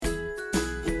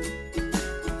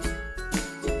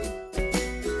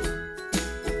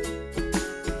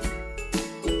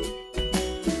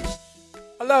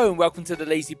Hello and welcome to the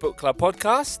Lazy Book Club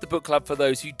podcast, the book club for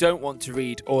those who don't want to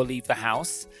read or leave the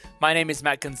house. My name is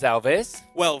Matt Gonzalez.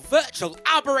 Well, virtual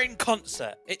ABBA in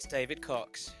concert. It's David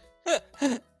Cox.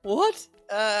 What?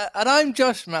 And I'm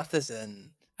Josh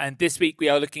Matheson. And this week we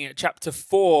are looking at chapter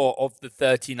 4 of the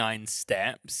 39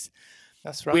 Steps.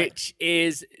 That's right. Which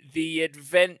is the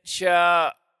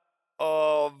adventure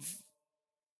of...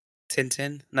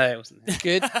 Tintin? No, it wasn't.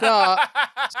 Good start.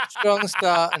 Strong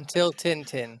start until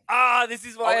Tintin. This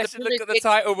is why I should look at the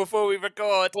title before we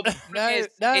record. I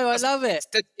love it.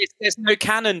 There's no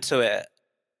canon to it.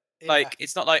 Yeah. Like,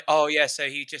 it's not like, oh yeah, so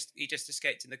he just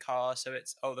escaped in the car, so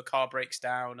it's, the car breaks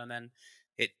down, and then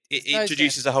it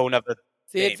introduces a whole nother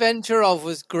The game. adventure of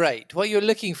was great. What you're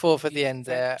looking for the end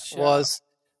there was...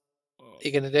 Are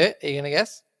you going to do it? Are you going to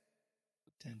guess?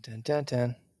 Dun, dun, dun,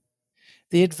 dun.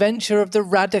 The adventure of the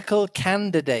radical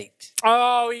candidate.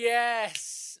 Oh,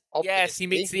 yes. Obviously. Yes, he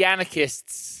meets the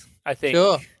anarchists, I think.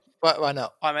 Sure. Why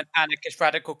not? I'm an anarchist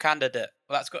radical candidate.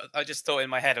 Well, I just thought in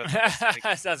my head.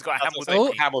 Sounds quite Hamilton.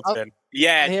 Oh, Hamilton.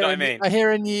 Yeah, do you know what I mean? I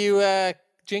hear a new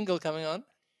jingle coming on.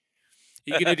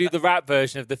 You're going to do the rap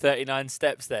version of the 39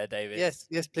 Steps there, David?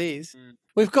 Yes, please.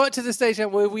 We've got to the stage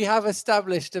where we have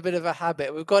established a bit of a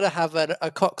habit. We've got to have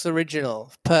a Cox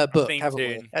original per book, haven't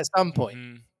we? At some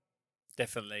point.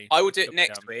 Definitely. I will do it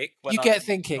next week. You get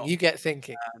thinking.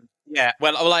 Yeah.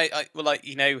 Well,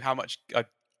 you know how much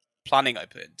planning I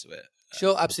put into it.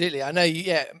 Sure, absolutely. I know you.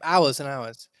 Yeah, hours and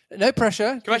hours. No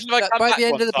pressure. Can you imagine if I come by back the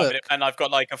end one of the time book, and I've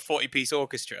got like a 40-piece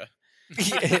orchestra. It's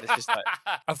just like...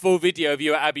 a full video of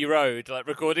you at Abbey Road, like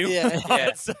recording.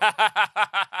 Yeah.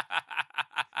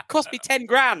 Cost me 10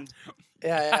 grand.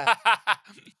 Yeah.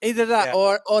 Either that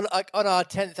or like on our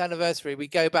 10th anniversary, we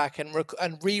go back and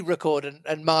re-record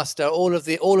and master all of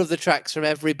the tracks from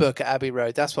every book at Abbey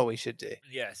Road. That's what we should do.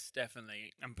 Yes,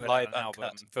 definitely. And put Live it on an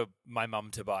album for my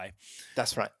mum to buy.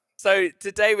 That's right. So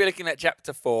today we're looking at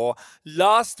chapter 4.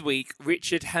 Last week,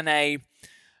 Richard Hannay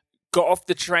got off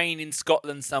the train in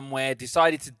Scotland somewhere,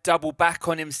 decided to double back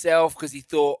on himself because he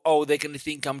thought, they're going to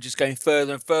think I'm just going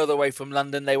further and further away from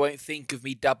London. They won't think of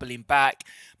me doubling back.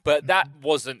 But that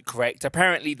wasn't correct.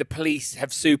 Apparently, the police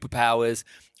have superpowers,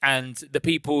 and the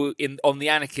people on the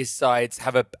anarchist sides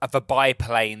have a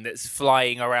biplane that's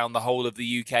flying around the whole of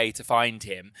the UK to find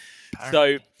him.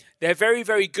 Apparently. So they're very,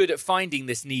 very good at finding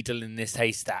this needle in this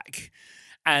haystack.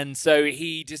 And so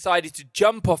he decided to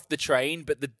jump off the train,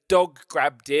 but the dog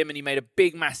grabbed him and he made a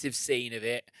big, massive scene of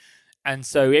it. And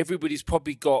so everybody's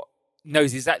probably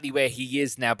knows exactly where he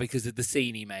is now because of the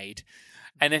scene he made.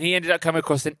 And then he ended up coming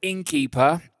across an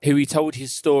innkeeper who he told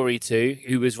his story to,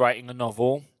 who was writing a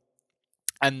novel.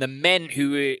 And the men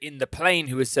who were in the plane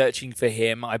who were searching for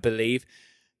him, I believe,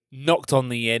 knocked on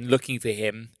the inn looking for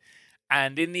him.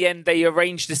 And in the end, they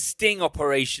arranged a sting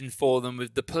operation for them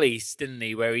with the police, didn't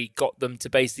he? Where he got them to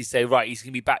basically say, right, he's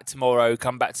going to be back tomorrow,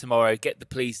 come back tomorrow, get the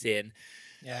police in.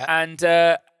 Yeah. And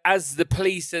as the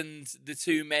police and the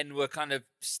two men were kind of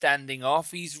standing off,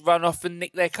 he's run off and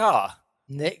nicked their car.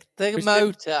 Nicked the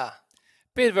motor.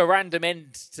 Bit of a random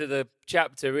end to the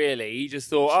chapter, really. He just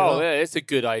thought, that's a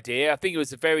good idea. I think it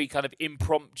was a very kind of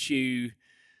impromptu,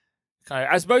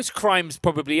 as most crimes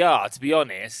probably are, to be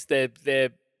honest.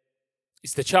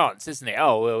 It's the chance, isn't it?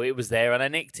 It was there and I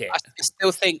nicked it.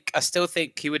 I still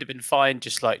think he would have been fine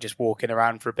just walking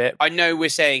around for a bit. I know we're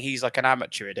saying he's like an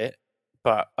amateur at it,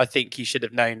 but I think he should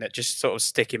have known that just sort of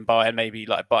sticking by and maybe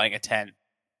like buying a tent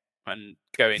and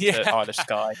going to Isle of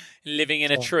Skye. Living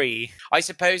in a tree. I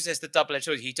suppose there's the double-edged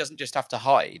sword. He doesn't just have to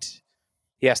hide.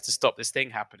 He has to stop this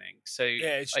thing happening. So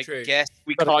it's true. I guess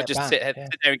we can't just sit there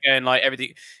and go and like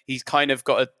everything. He's kind of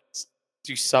got to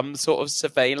do some sort of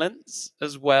surveillance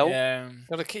as well. Yeah.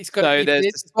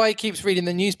 That's why he keeps reading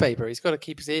the newspaper. He's got to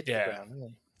keep his ear to the ground,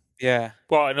 hasn't he? Yeah.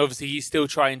 Well, and obviously he's still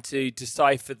trying to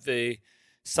decipher the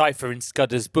cipher in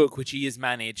Scudder's book, which he has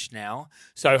managed now.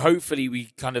 So hopefully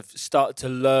we kind of start to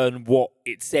learn what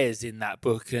it says in that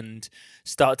book and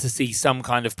start to see some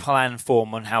kind of plan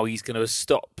form on how he's going to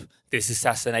stop this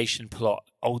assassination plot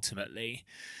ultimately.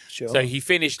 Sure. So he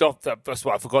finished off, that's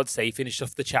what I forgot to say, he finished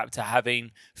off the chapter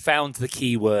having found the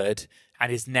key word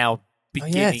and is now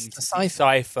beginning to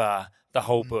decipher the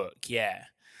whole book. Yeah.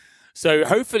 So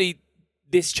hopefully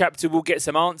this chapter will get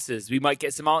some answers. We might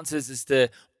get some answers as to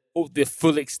the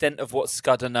full extent of what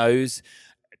Scudder knows,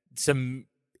 some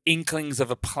inklings of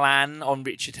a plan on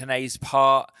Richard Hannay's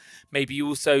part, maybe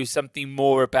also something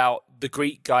more about the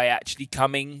Greek guy actually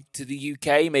coming to the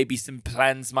UK. Maybe some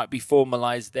plans might be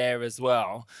formalized there as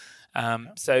well.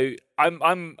 So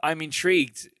I'm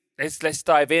intrigued. Let's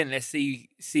dive in. Let's see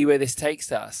where this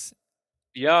takes us.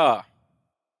 Yeah.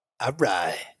 All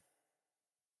right.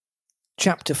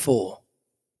 Chapter 4.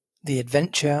 The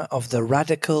Adventure of the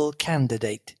Radical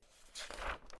Candidate.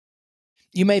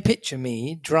 You may picture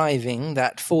me driving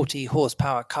that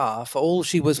 40-horsepower car for all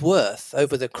she was worth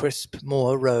over the crisp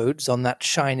moor roads on that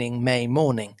shining May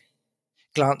morning,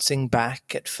 glancing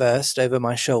back at first over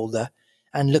my shoulder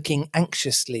and looking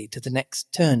anxiously to the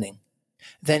next turning,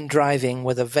 then driving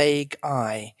with a vague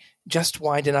eye, just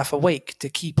wide enough awake to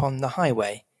keep on the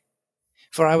highway.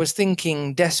 For I was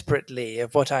thinking desperately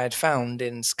of what I had found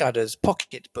in Scudder's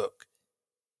pocket-book.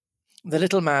 The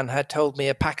little man had told me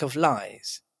a pack of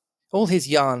lies. All his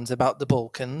yarns about the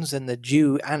Balkans and the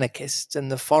Jew anarchists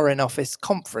and the Foreign Office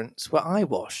conference were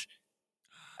eyewash.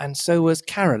 And so was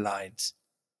Carolide's.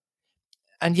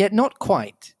 And yet not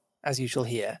quite, as you shall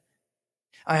hear.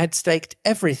 I had staked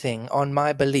everything on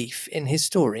my belief in his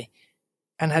story,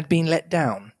 and had been let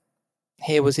down.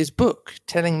 Here was his book,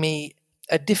 telling me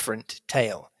a different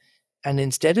tale, and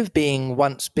instead of being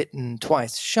once bitten,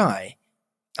 twice shy,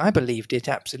 I believed it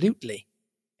absolutely.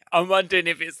 I'm wondering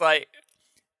if it's like,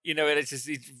 you know, it just,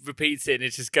 he repeats it and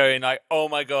it's just going like, oh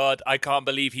my God, I can't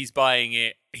believe he's buying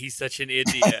it. He's such an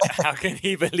idiot. How can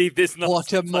he believe this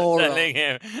nonsense? What a moron. I'm telling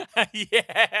him.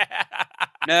 Yeah.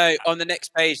 No, on the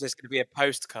next page, there's going to be a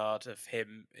postcard of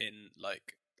him in,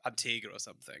 like, Antigua or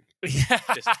something. Yeah.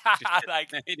 Just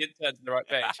Like, he didn't turn to the right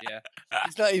page, yeah.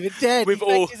 He's not even dead. With He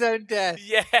all- faked his own death.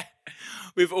 yeah.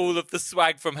 With all of the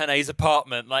swag from Hane's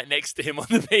apartment, like next to him on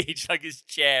the beach, like his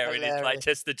chair and his like Hilarious.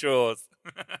 chest of drawers.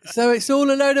 So it's all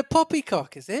a load of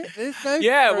poppycock, is it? There's no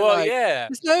Yeah, well, Caroline. yeah.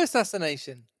 There's no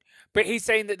assassination. But he's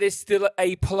saying that there's still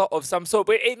a plot of some sort.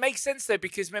 But it makes sense, though,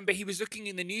 because remember, he was looking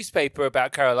in the newspaper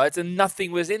about Carolides and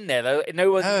nothing was in there, though.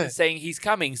 No one's No. saying he's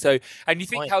coming. So, and you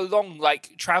think Point. how long,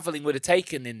 like, traveling would have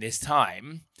taken in this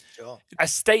time. Sure. A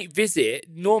state visit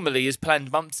normally is planned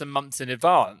months and months in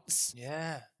advance.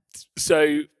 Yeah.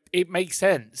 So it makes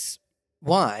sense.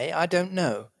 Why, I don't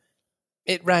know.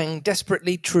 It rang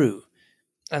desperately true.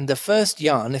 And the first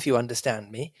yarn, if you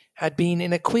understand me, had been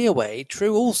in a queer way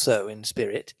true also in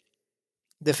spirit.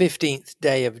 The 15th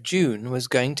day of June was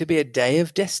going to be a day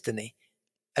of destiny,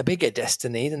 a bigger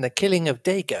destiny than the killing of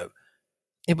Dago.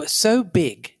 It was so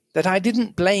big that I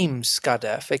didn't blame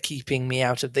Scudder for keeping me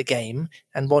out of the game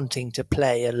and wanting to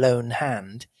play a lone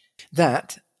hand.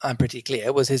 That, I'm pretty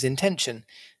clear, was his intention.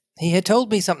 He had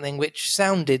told me something which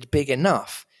sounded big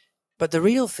enough, but the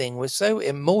real thing was so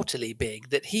immortally big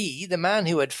that he, the man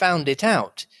who had found it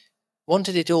out,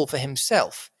 wanted it all for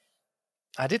himself.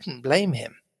 I didn't blame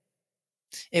him.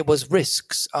 It was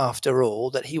risks, after all,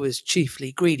 that he was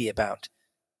chiefly greedy about.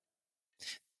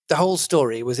 The whole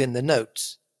story was in the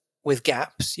notes, with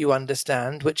gaps, you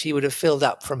understand, which he would have filled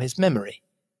up from his memory.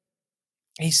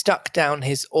 He stuck down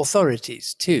his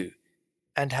authorities, too,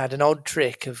 and had an odd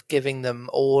trick of giving them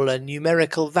all a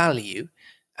numerical value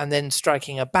and then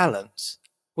striking a balance,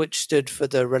 which stood for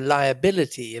the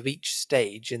reliability of each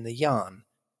stage in the yarn.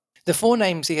 The 4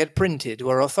 names he had printed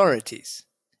were authorities,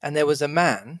 and there was a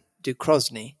man,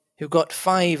 Ducrosny, who got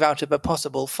 5 out of a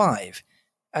possible 5,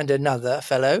 and another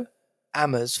fellow,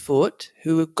 Amersfoort,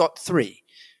 who got 3.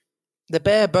 The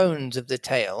bare bones of the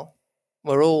tale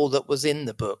were all that was in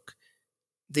the book.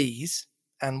 These,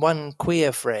 and one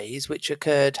queer phrase which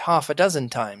occurred 6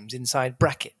 times inside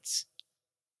brackets.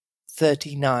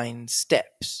 39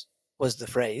 steps was the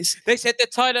phrase. They said the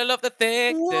title of the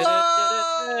thing.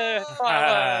 Whoa!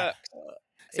 Fireworks.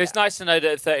 So it's nice to know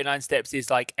that 39 steps is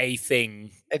like a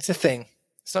thing, It's a thing.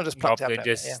 It's not just plucked rather up. than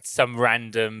just some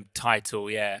random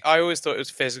title, yeah. I always thought it was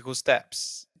physical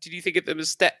steps. Did you think of them as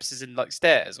steps as in like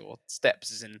stairs or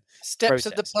steps as in... Steps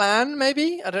of the process? plan,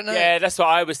 maybe? I don't know. Yeah, that's what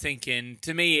I was thinking.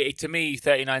 To me,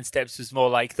 39 steps was more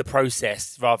like the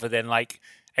process rather than like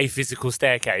a physical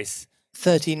staircase.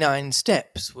 39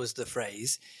 steps was the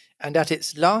phrase, and at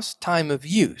its last time of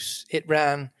use it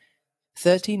ran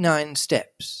 39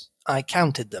 steps. I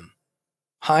counted them.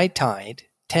 High tide,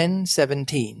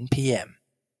 10:17 p.m.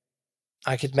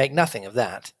 I could make nothing of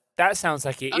that. That sounds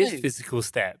like it is Oh. physical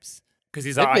steps. Because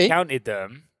he's Could like, I be. counted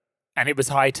them and it was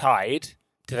high tide.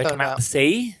 Did they Don't come out know. the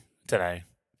sea? Don't know.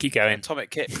 Keep going. Atomic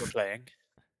Kit were playing.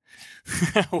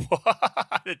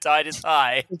 What? The tide is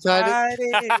high.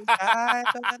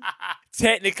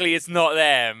 Technically, it's not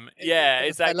them. Yeah, I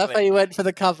exactly. love how you went for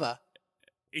the cover.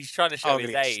 He's trying to show I'm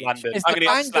his gonna get age. slandered. It's I'm the gonna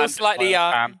get Bangles slandered slightly by a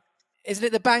young. fan. Isn't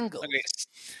it the Bangles? I'm gonna get-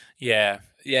 Yeah.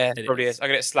 Yeah, It it probably is. is. I'm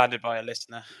gonna get slandered by a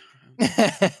listener.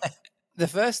 The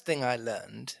first thing I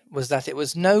learned was that it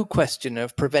was no question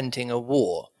of preventing a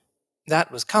war.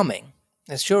 That was coming,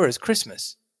 as sure as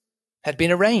Christmas. Had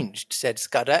been arranged, said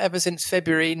Scudder, ever since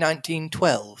February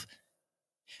 1912.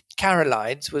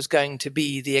 Carolides was going to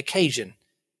be the occasion.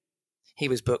 He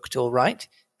was booked all right,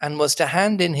 and was to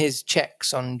hand in his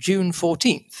cheques on June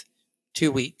 14th,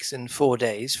 2 weeks and 4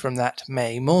 days from that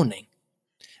May morning.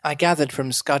 I gathered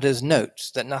from Scudder's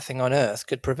notes that nothing on earth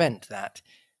could prevent that.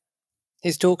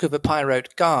 His talk of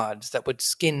Epirot guards that would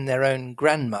skin their own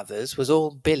grandmothers was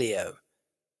all billy-o.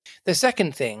 The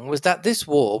second thing was that this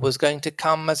war was going to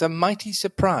come as a mighty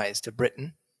surprise to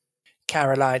Britain.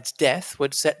 Carolide's death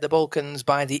would set the Balkans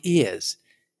by the ears,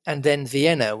 and then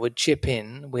Vienna would chip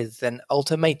in with an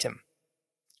ultimatum.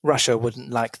 Russia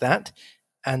wouldn't like that,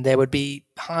 and there would be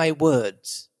high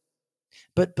words.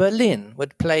 But Berlin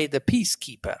would play the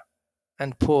peacekeeper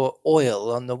and pour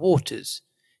oil on the waters,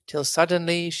 till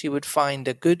suddenly she would find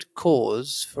a good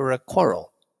cause for a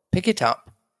quarrel, pick it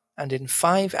up, and in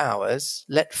 5 hours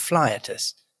let fly at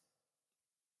us.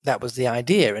 That was the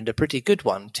idea, and a pretty good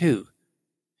one, too.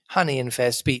 Honey and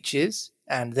fair speeches,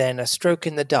 and then a stroke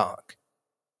in the dark.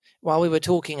 While we were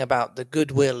talking about the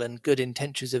goodwill and good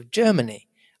intentions of Germany,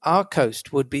 our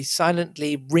coast would be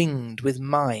silently ringed with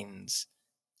mines,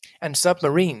 and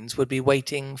submarines would be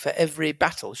waiting for every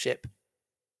battleship.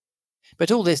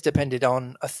 But all this depended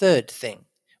on a third thing,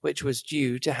 which was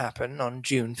due to happen on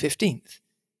June 15th.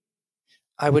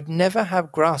 I would never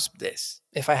have grasped this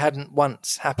if I hadn't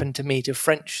once happened to meet a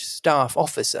French staff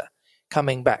officer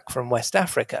coming back from West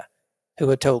Africa, who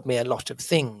had told me a lot of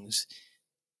things.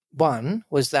 One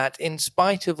was that, in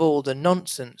spite of all the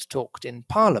nonsense talked in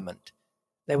Parliament,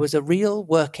 there was a real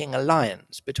working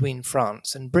alliance between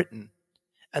France and Britain,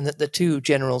 and that the two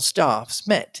general staffs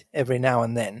met every now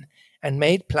and then and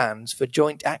made plans for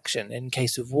joint action in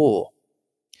case of war.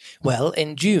 Well,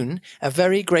 in June, a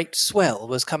very great swell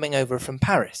was coming over from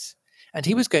Paris, and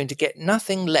he was going to get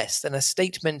nothing less than a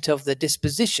statement of the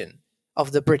disposition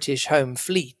of the British Home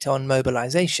Fleet on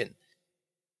mobilization.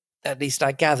 At least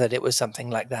I gathered it was something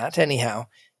like that. Anyhow,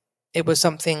 it was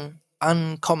something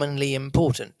uncommonly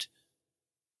important.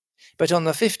 But on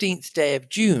the 15th day of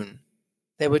June,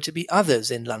 there were to be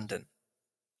others in London,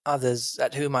 others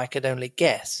at whom I could only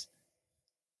guess.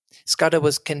 Scudder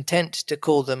was content to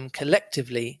call them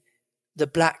collectively the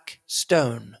Black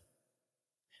Stone.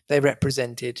 They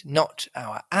represented not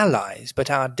our allies, but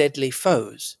our deadly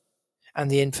foes, and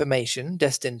the information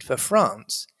destined for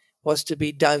France was to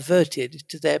be diverted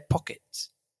to their pockets.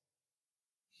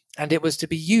 And it was to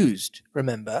be used,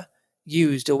 remember,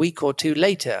 used a week or two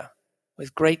later,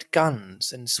 with great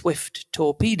guns and swift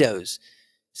torpedoes,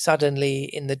 suddenly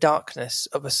in the darkness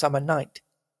of a summer night.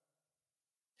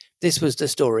 This was the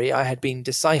story I had been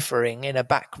deciphering in a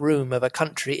back room of a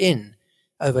country inn,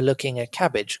 overlooking a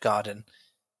cabbage garden.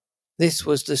 This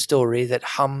was the story that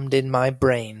hummed in my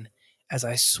brain as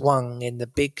I swung in the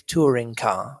big touring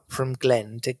car from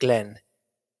glen to glen.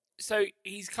 So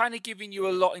he's kind of giving you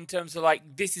a lot in terms of like,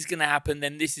 this is going to happen,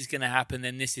 then this is going to happen,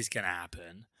 then this is going to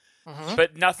happen. Mm-hmm.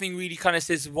 But nothing really kind of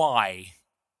says why.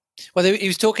 Well, he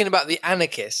was talking about the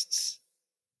anarchists.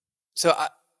 So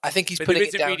I think he's putting it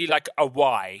down. But there isn't really like a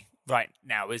why right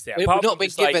now, is there? We've not been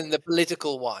given the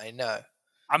political why, no.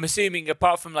 I'm assuming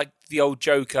apart from like the old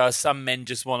Joker, some men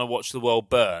just want to watch the world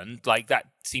burn. Like that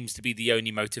seems to be the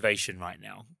only motivation right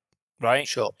now, right?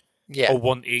 Sure. Yeah. Or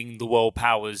wanting the world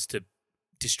powers to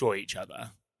destroy each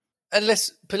other.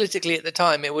 Unless politically at the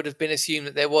time it would have been assumed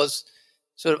that there was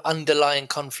sort of underlying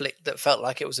conflict that felt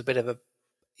like it was a bit of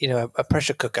a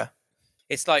pressure cooker.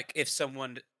 It's like if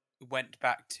someone went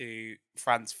back to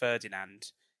Franz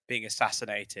Ferdinand being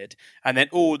assassinated, and then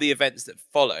all the events that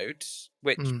followed,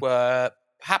 which were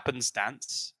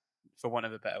happenstance, for want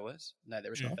of a better word. No,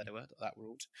 there is not a better word. That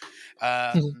ruled.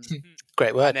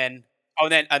 Great word. And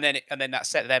then that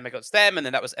set them against them, and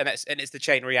then it's the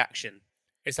chain reaction.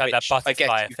 It's like that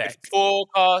butterfly effect.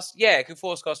 It can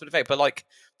forecast an effect, but like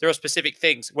there are specific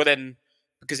things. Well, then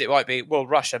because it might be,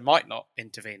 Russia might not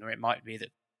intervene, or it might be that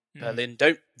Berlin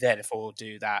don't therefore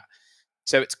do that.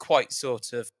 So it's quite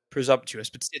sort of presumptuous,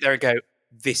 but to sit there and go,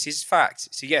 this is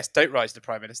fact. So yes, don't rise the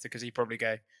Prime Minister, because he'd probably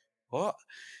go, what?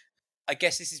 I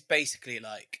guess this is basically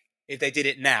like, if they did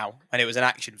it now and it was an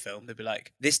action film, they'd be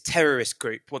like, this terrorist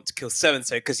group wants to kill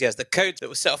so-and-so because he has the code that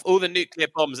will set off all the nuclear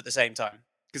bombs at the same time.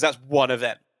 Because that's one of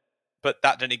them. But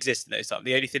that didn't exist in those times.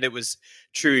 The only thing that was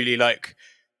truly like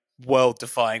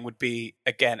world-defying would be,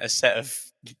 again, a set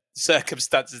of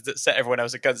circumstances that set everyone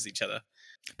else against each other.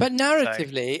 But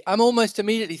narratively, I'm almost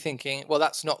immediately thinking, well,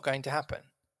 that's not going to happen.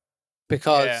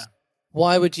 Because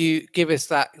why would you give us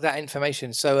that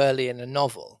information so early in a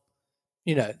novel?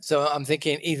 So I'm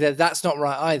thinking either that's not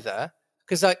right either.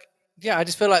 Because I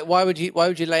just feel like why would you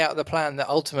lay out the plan that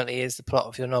ultimately is the plot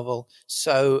of your novel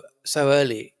so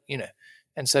early,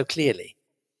 and so clearly?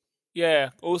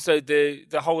 Yeah. Also, the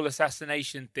whole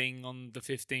assassination thing on the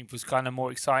 15th was kind of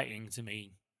more exciting to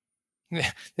me.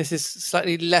 This is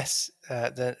slightly less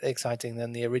exciting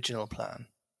than the original plan.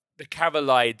 The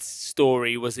Carolides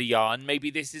story was a yarn.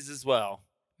 Maybe this is as well.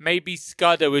 Maybe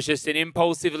Scudder was just an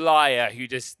impulsive liar who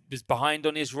just was behind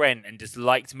on his rent and just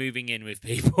liked moving in with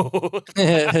people.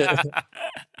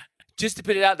 Just to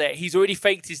put it out there, he's already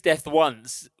faked his death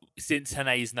once since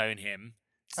Hanae's known him.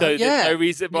 So there's no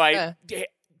reason why. Yeah.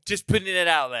 Just putting it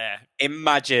out there.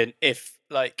 Imagine if,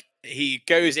 like, he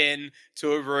goes in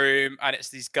to a room and it's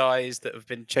these guys that have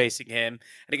been chasing him,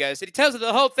 and he tells them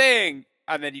the whole thing,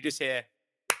 and then you just hear,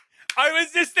 I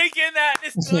was just thinking that,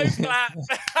 this slow clap.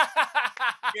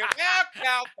 You knocked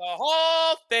out the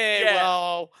whole thing. Yeah.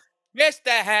 Well, Mr.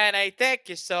 Hannay, thank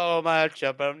you so much.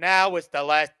 But now it's the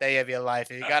last day of your life.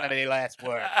 Have you got any last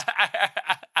words?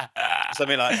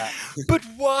 Something like that. But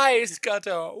why,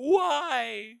 Scudder?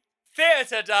 Why?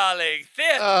 Theatre, darling.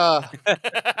 Theatre.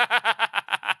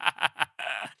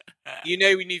 You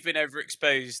know when you've been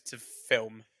overexposed to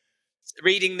film.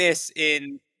 Reading this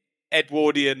in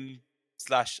Edwardian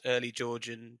 / early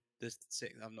Georgian,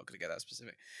 I'm not going to get that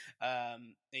specific,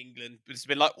 England, but it's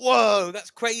been like, whoa,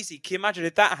 that's crazy. Can you imagine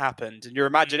if that happened? And your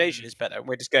imagination is better. And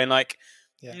we're just going like,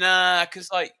 nah,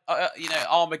 because like,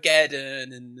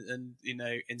 Armageddon and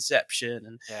Inception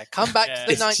and come back to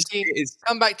the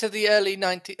come back to the early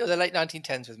the late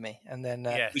 1910s with me, and then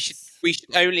we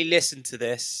should only listen to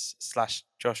this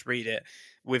 / Josh read it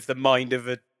with the mind of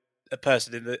a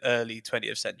person in the early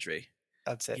 20th century.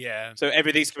 That's it. Yeah. So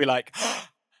everything's gonna be like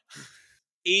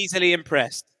easily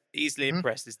impressed. Easily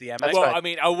impressed is the MO. Well, right. I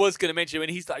mean, I was going to mention when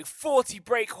he's like 40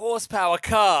 brake horsepower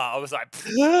car. I was like,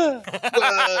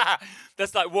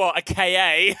 that's like what, a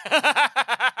KA?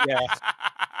 Yeah,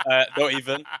 not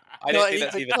even. I don't think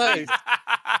that's even close.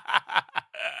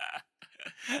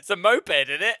 It's a moped,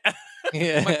 isn't it?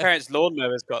 Yeah. My parents'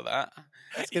 lawnmower's got that.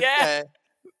 Yeah.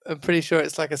 I'm pretty sure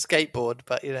it's like a skateboard,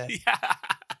 but Yeah.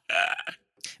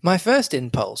 My first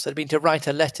impulse had been to write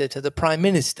a letter to the Prime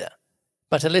Minister,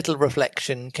 but a little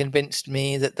reflection convinced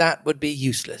me that that would be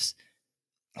useless.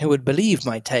 Who would believe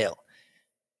my tale?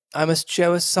 I must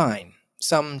show a sign,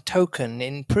 some token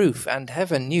in proof, and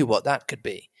heaven knew what that could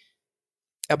be.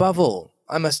 Above all,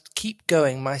 I must keep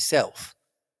going myself,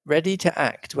 ready to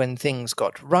act when things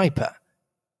got riper.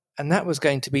 And that was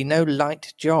going to be no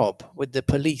light job, with the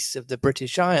police of the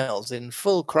British Isles in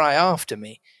full cry after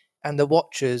me, and the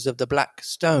watchers of the Black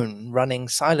Stone running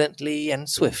silently and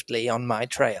swiftly on my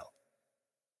trail.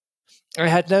 I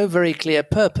had no very clear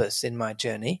purpose in my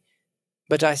journey,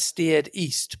 but I steered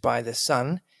east by the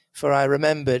sun, for I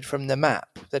remembered from the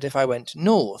map that if I went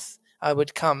north, I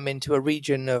would come into a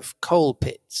region of coal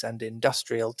pits and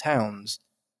industrial towns.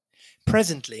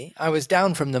 Presently, I was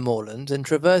down from the moorland and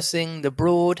traversing the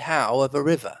broad how of a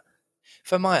river.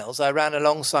 For miles I ran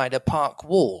alongside a park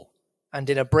wall, and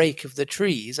in a break of the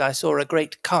trees I saw a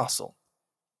great castle.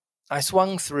 I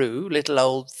swung through little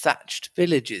old thatched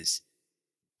villages,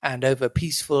 and over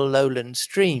peaceful lowland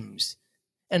streams,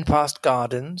 and past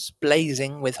gardens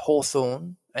blazing with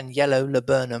hawthorn and yellow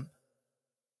laburnum.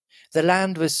 The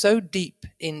land was so deep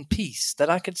in peace that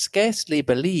I could scarcely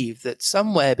believe that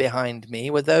somewhere behind me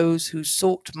were those who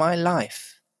sought my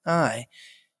life, aye,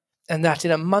 and that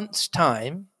in a month's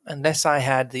time, unless I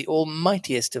had the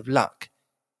almightiest of luck,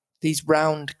 these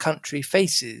round country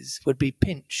faces would be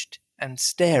pinched and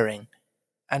staring,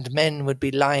 and men would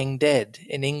be lying dead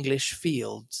in English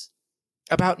fields.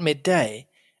 About midday,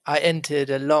 I entered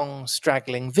a long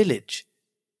straggling village,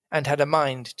 and had a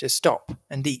mind to stop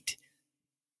and eat.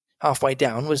 Halfway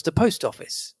down was the post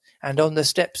office, and on the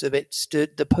steps of it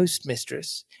stood the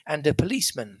postmistress and a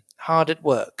policeman hard at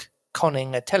work,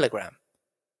 conning a telegram.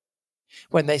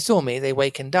 When they saw me, they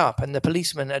wakened up, and the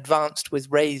policeman advanced with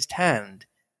raised hand,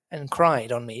 and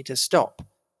cried on me to stop.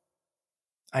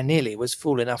 I nearly was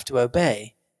fool enough to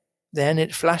obey. Then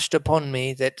it flashed upon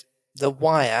me that the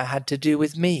wire had to do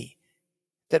with me,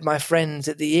 that my friends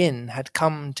at the inn had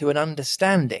come to an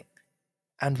understanding,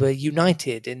 and were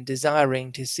united in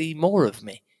desiring to see more of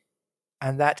me,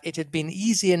 and that it had been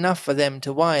easy enough for them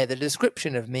to wire the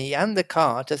description of me and the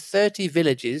car to 30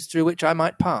 villages through which I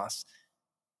might pass.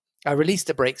 I released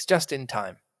the brakes just in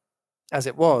time. As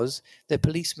it was, the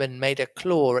policeman made a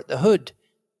claw at the hood,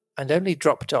 and only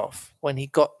dropped off when he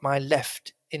got my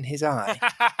left in his eye.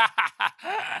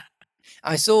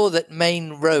 I saw that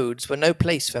main roads were no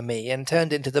place for me, and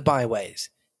turned into the byways.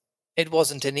 It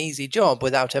wasn't an easy job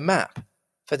without a map,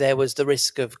 for there was the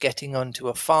risk of getting onto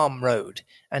a farm road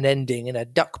and ending in a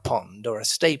duck pond or a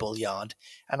stable yard,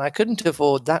 and I couldn't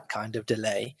afford that kind of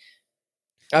delay.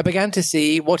 I began to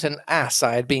see what an ass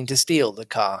I had been to steal the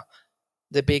car.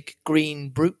 The big green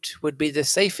brute would be the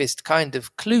safest kind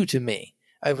of clue to me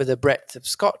over the breadth of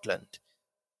Scotland,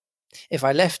 If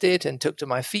I left it and took to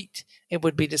my feet, it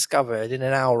would be discovered in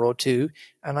an hour or two,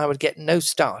 and I would get no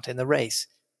start in the race.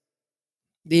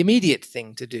 The immediate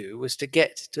thing to do was to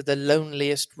get to the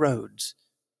loneliest roads.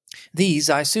 These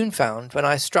I soon found when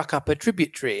I struck up a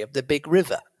tributary of the big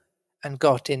river, and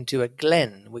got into a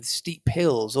glen with steep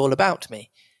hills all about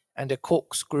me, and a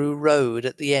corkscrew road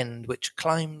at the end which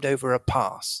climbed over a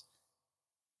pass.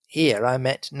 Here I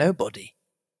met nobody,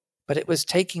 but it was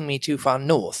taking me too far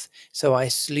north, so I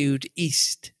slewed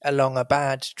east along a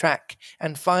bad track,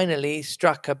 and finally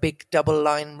struck a big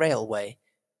double-line railway.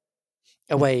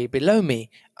 Away below me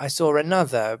I saw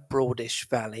another broadish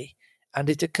valley, and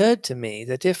it occurred to me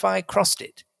that if I crossed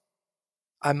it,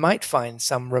 I might find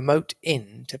some remote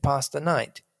inn to pass the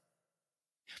night.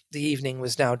 The evening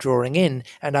was now drawing in,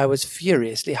 and I was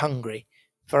furiously hungry,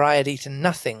 for I had eaten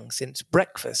nothing since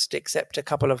breakfast except a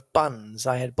couple of buns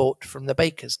I had bought from the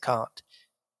baker's cart.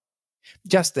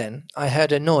 Just then I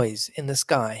heard a noise in the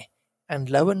sky, and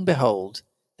lo and behold,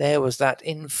 there was that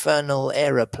infernal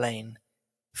aeroplane,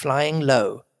 flying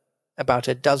low, about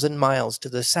a dozen miles to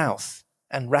the south,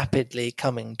 and rapidly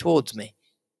coming towards me.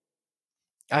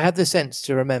 I had the sense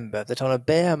to remember that on a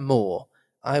bare moor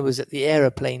I was at the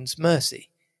aeroplane's mercy,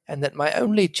 and that my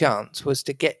only chance was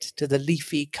to get to the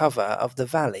leafy cover of the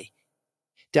valley.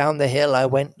 Down the hill I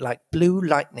went like blue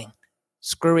lightning,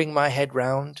 screwing my head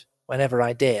round, whenever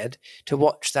I dared, to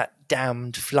watch that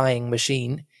damned flying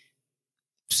machine.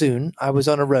 Soon I was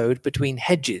on a road between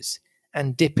hedges,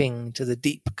 and dipping to the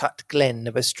deep-cut glen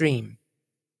of a stream.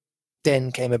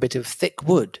 Then came a bit of thick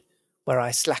wood, where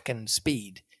I slackened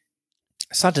speed.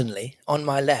 Suddenly, on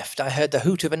my left, I heard the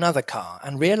hoot of another car,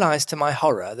 and realized to my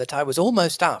horror that I was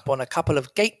almost up on a couple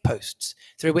of gate-posts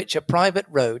through which a private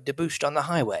road debouched on the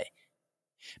highway.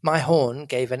 My horn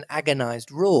gave an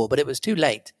agonized roar, but it was too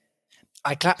late.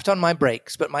 I clapped on my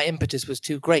brakes, but my impetus was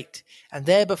too great, and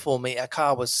there before me a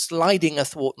car was sliding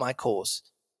athwart my course.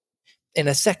 In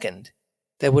a second,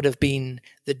 there would have been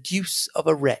the deuce of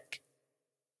a wreck.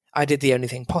 I did the only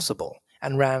thing possible,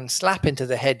 and ran slap into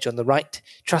the hedge on the right,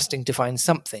 trusting to find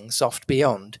something soft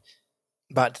beyond.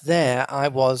 But there I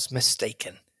was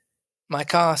mistaken. My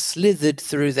car slithered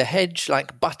through the hedge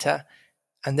like butter,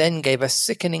 and then gave a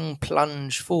sickening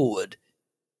plunge forward.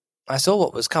 I saw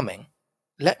what was coming,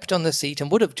 leapt on the seat,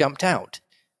 and would have jumped out,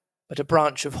 but a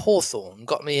branch of hawthorn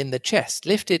got me in the chest,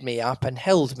 lifted me up, and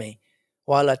held me,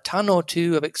 while a ton or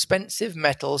two of expensive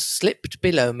metal slipped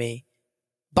below me,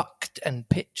 bucked and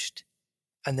pitched,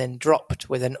 and then dropped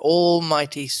with an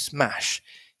almighty smash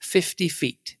 50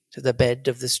 feet to the bed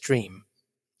of the stream.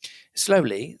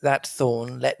 Slowly that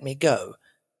thorn let me go.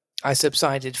 I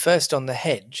subsided first on the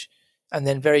hedge, and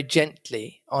then very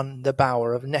gently on the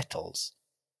bower of nettles.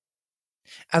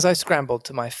 As I scrambled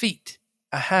to my feet,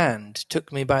 a hand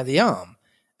took me by the arm,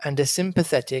 and a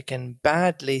sympathetic and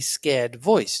badly scared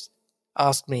voice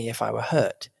asked me if I were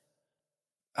hurt.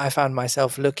 I found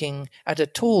myself looking at a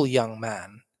tall young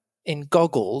man, in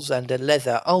goggles and a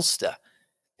leather ulster,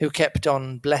 who kept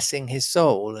on blessing his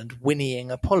soul and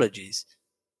whinnying apologies.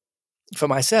 For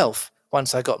myself,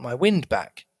 once I got my wind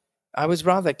back, I was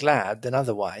rather glad than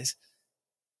otherwise.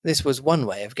 This was one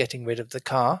way of getting rid of the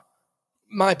car.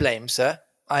 "My blame, sir,"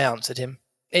 I answered him.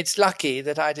 "It's lucky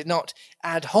that I did not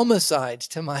add homicide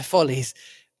to my follies.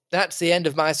 That's the end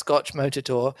of my Scotch motor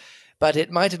tour, but it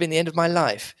might have been the end of my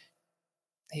life."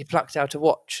 He plucked out a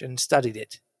watch and studied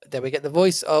it. There we get the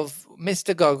voice of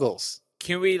Mr. Goggles.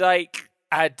 Can we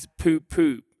add poop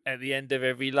poop at the end of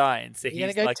every line? So You're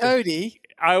he's going to go Toady?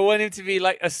 I want him to be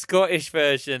like a Scottish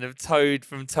version of Toad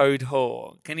from Toad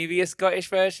Hall. Can he be a Scottish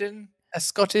version? A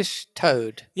Scottish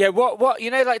toad. Yeah, what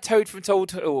like Toad from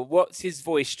Toad Hall, what's his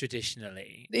voice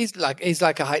traditionally? He's like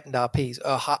a heightened RP.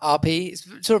 RP. It's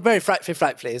sort of very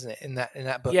frightfully, isn't it? In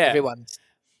that book, yeah. Everyone's.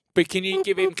 But can you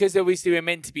give him, because obviously we're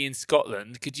meant to be in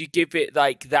Scotland, could you give it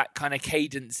like that kind of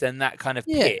cadence and that kind of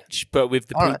pitch, but with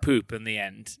the poop poop in the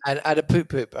end? And add a poop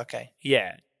poop, okay.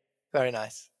 Yeah. Very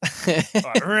nice.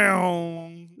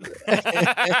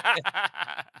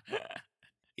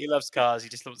 He loves cars, he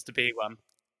just wants to be one.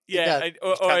 Yeah.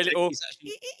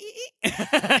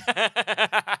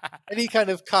 Any kind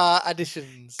of car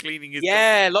additions. Cleaning his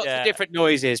lots of different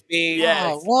noises.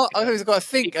 What? I've always got to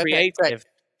think. Creative. Okay, great.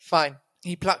 Fine.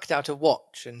 He plucked out a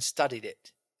watch and studied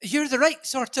it. "You're the right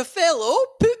sort of fellow,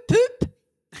 poop poop."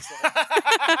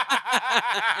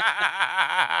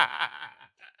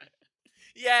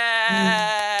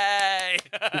 Yay!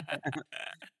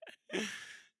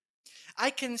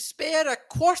 "I can spare a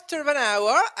quarter of an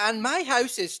hour, and my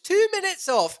house is 2 minutes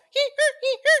off."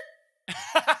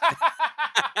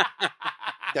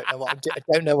 I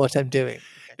don't know what I'm doing.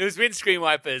 It was windscreen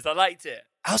wipers. I liked it.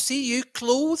 I'll see you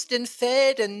clothed and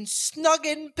fed and snug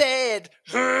in bed.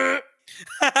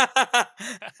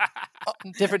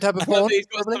 Different type of porn. He's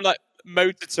got some like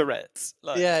motor Tourette's.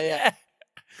 Like, Yeah.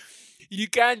 You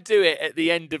can do it at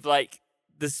the end of like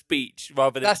the speech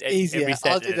rather than That's easier. every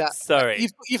sentence. I'll do that. Sorry.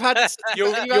 You've had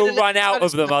You'll run out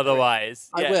of them otherwise.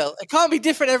 I will. It can't be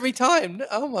different every time.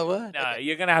 Oh my word. No, Okay.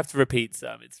 you're going to have to repeat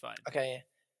some. It's fine. Okay.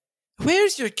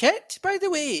 Where's your kit, by the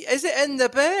way? Is it in the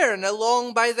barn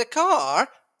along by the car?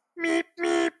 Meep,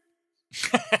 meep.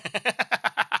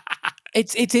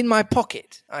 It's in my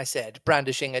pocket, I said,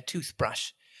 brandishing a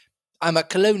toothbrush. I'm a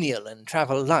colonial and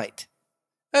travel light.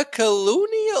 A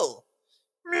colonial?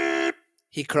 Meep,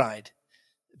 he cried.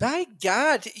 By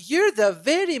God, you're the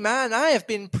very man I have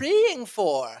been praying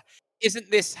for. Isn't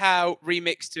this how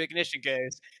Remix to Ignition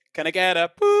goes? Can I get a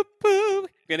poop poop?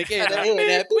 Gonna get a beep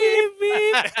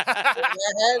beep.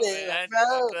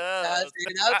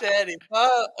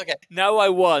 Okay. Now I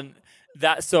want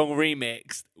that song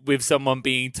remixed with someone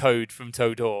being Toad from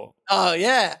Toad Hall Oh,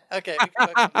 yeah. Okay.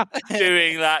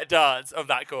 doing that dance of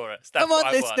that chorus. That's Come on, what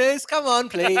I want. listeners. Come on,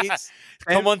 please.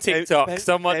 Come on, TikTok.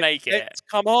 Someone make it.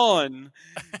 Come on.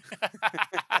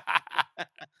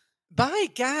 By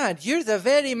God, you're the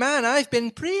very man I've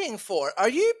been praying for. Are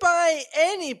you by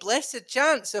any blessed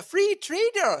chance a free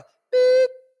trader? Boop,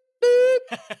 boop,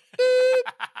 boop,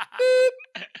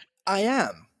 boop. I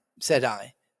am, said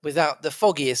I, without the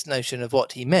foggiest notion of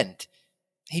what he meant.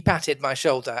 He patted my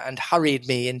shoulder and hurried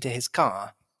me into his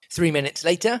car. 3 minutes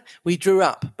later, we drew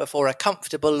up before a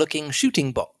comfortable-looking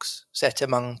shooting box set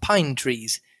among pine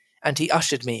trees, and he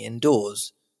ushered me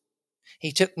indoors.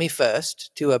 He took me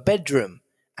first to a bedroom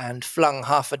and flung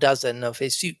half a dozen of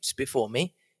his suits before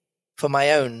me, for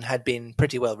my own had been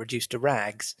pretty well reduced to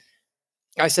rags.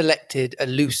 I selected a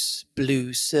loose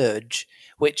blue serge,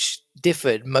 which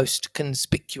differed most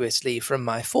conspicuously from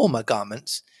my former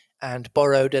garments, and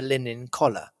borrowed a linen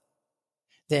collar.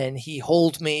 Then he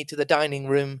hauled me to the dining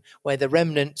room where the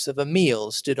remnants of a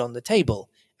meal stood on the table,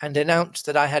 and announced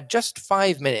that I had just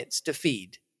 5 minutes to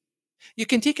feed. You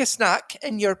can take a snack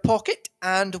in your pocket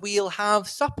and we'll have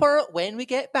supper when we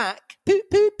get back. Poop,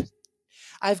 poop.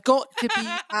 I've got to be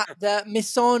at the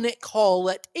Masonic Hall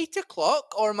at 8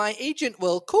 o'clock or my agent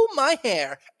will comb my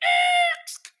hair.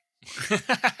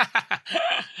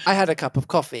 I had a cup of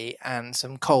coffee and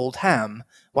some cold ham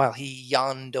while he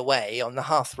yawned away on the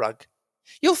hearthrug.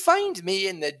 You'll find me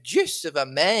in the juice of a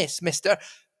mess, mister.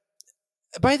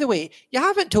 By the way, you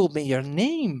haven't told me your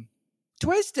name.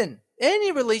 Twisden.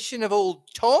 Any relation of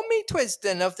old Tommy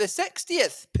Twisden of the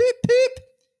 60th? Poop, poop.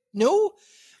 No?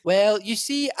 Well, you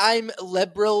see, I'm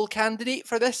Liberal candidate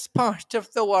for this part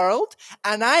of the world,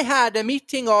 and I had a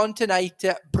meeting on tonight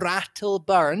at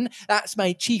Brattleburn, that's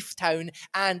my chief town,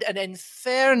 and an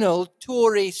infernal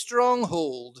Tory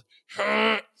stronghold.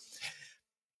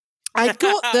 I've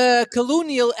got the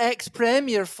colonial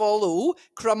ex-premier follow,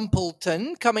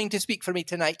 Crumpleton, coming to speak for me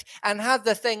tonight, and had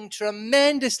the thing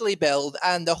tremendously billed,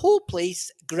 and the whole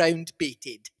place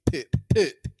ground-baited. Poop,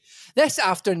 poop. This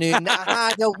afternoon,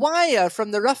 I had a wire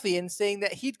from the ruffian saying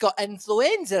that he'd got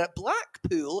influenza at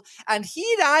Blackpool, and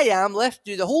here I am left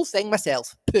to do the whole thing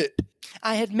myself. Poop.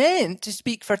 I had meant to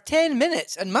speak for 10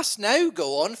 minutes and must now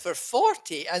go on for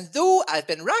 40, and though I've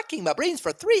been racking my brains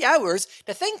for 3 hours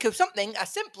to think of something, I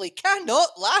simply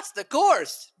cannot last the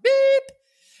course. Beep.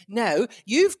 Now,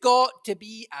 you've got to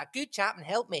be a good chap and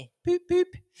help me. Poop, poop.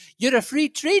 You're a free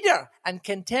trader and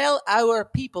can tell our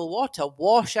people what a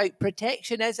washout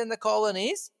protection is in the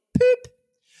colonies. Poop.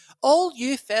 All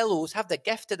you fellows have the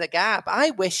gift of the gab. I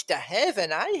wish to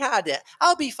heaven I had it.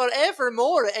 I'll be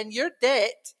forevermore in your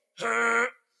debt. I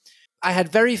had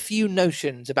very few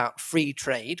notions about free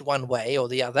trade, one way or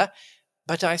the other,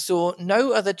 but I saw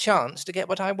no other chance to get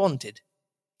what I wanted.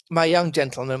 My young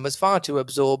gentleman was far too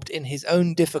absorbed in his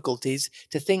own difficulties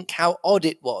to think how odd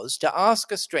it was to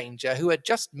ask a stranger who had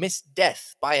just missed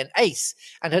death by an ace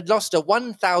and had lost a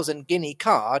 1,000 guinea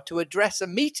card to address a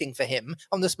meeting for him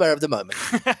on the spur of the moment.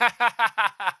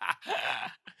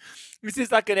 This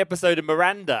is like an episode of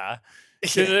Miranda.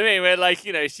 You know what I mean? Where, like,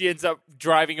 you know, she ends up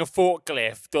driving a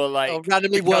forklift or, like... Or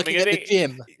randomly working at the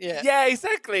gym. Yeah,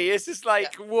 exactly. It's just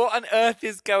like, what on earth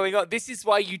is going on? This is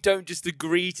why you don't just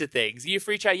agree to things. You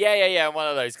free chat? Yeah, I'm one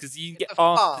of those. Because you can get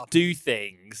asked to do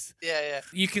things. Yeah.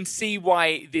 You can see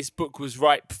why this book was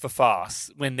ripe for farce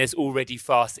when there's already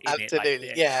farce in it. Absolutely.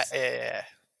 Like Yeah.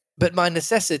 But my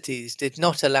necessities did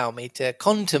not allow me to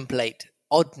contemplate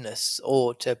oddness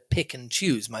or to pick and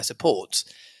choose my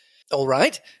supports. All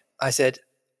right. I said,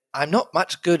 I'm not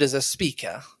much good as a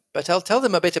speaker, but I'll tell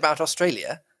them a bit about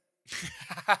Australia.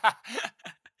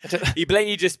 He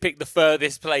blatantly just picked the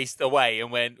furthest place away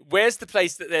and went, where's the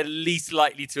place that they're least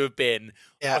likely to have been?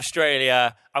 Yeah.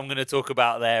 Australia, I'm going to talk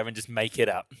about there and just make it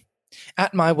up.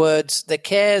 At my words, the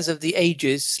cares of the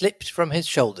ages slipped from his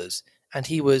shoulders, and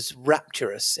he was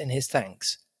rapturous in his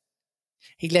thanks.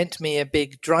 He lent me a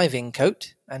big driving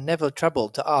coat, and never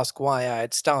troubled to ask why I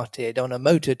had started on a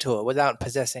motor tour without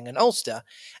possessing an ulster,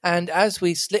 and as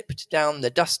we slipped down the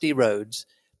dusty roads,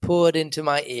 poured into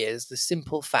my ears the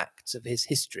simple facts of his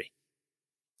history.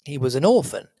 He was an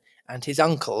orphan, and his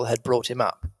uncle had brought him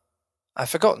up. I've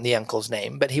forgotten the uncle's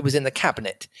name, but he was in the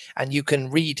cabinet, and you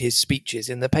can read his speeches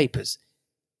in the papers.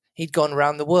 He'd gone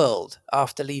round the world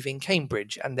after leaving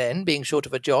Cambridge, and then, being short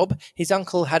of a job, his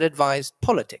uncle had advised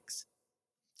politics.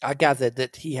 I gathered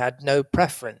that he had no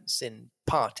preference in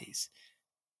parties.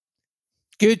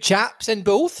 Good chaps in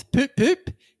both, poop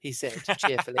poop, he said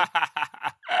cheerfully.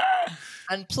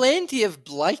 And plenty of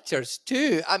blighters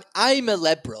too. I'm a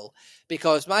liberal,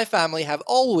 because my family have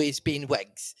always been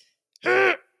Whigs.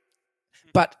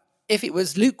 But if it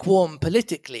was lukewarm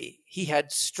politically, he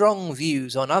had strong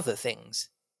views on other things.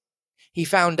 He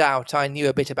found out I knew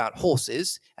a bit about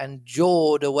horses and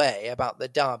jawed away about the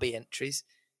Derby entries,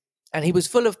 and he was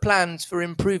full of plans for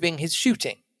improving his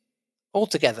shooting.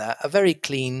 Altogether, a very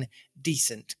clean,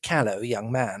 decent, callow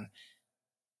young man.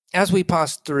 As we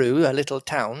passed through a little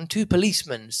town, 2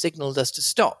 policemen signalled us to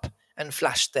stop and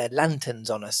flashed their lanterns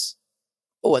on us.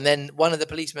 Oh, and then one of the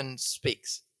policemen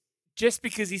speaks. Just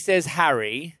because he says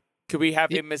Harry, could we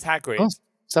have him as Hagrid? Oh,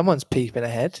 someone's peeping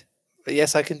ahead. But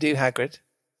yes, I can do Hagrid.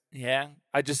 Yeah,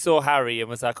 I just saw Harry and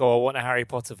was like, oh, I want a Harry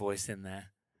Potter voice in there.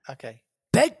 Okay.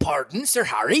 Beg pardon, Sir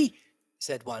Harry,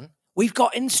 said one. We've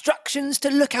got instructions to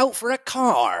look out for a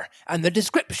car, and the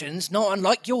description's not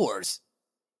unlike yours.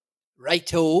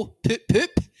 Righto, poop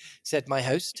poop, said my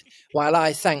host, while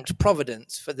I thanked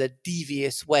Providence for the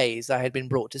devious ways I had been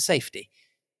brought to safety.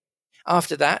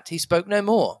 After that, he spoke no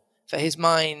more, for his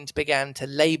mind began to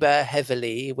labour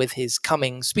heavily with his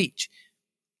coming speech.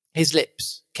 His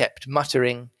lips kept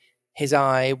muttering, his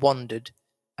eye wandered,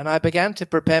 and I began to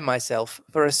prepare myself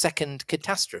for a second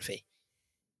catastrophe.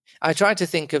 I tried to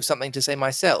think of something to say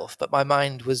myself, but my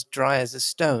mind was dry as a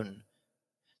stone.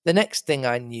 The next thing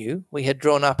I knew, we had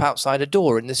drawn up outside a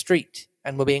door in the street,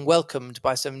 and were being welcomed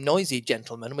by some noisy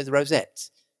gentlemen with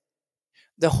rosettes.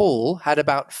 The hall had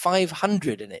about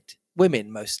 500 in it,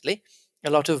 women mostly, a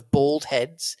lot of bald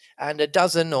heads, and a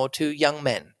dozen or 2 young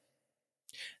men.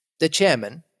 The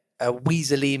chairman, a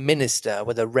weaselly minister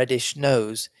with a reddish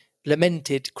nose,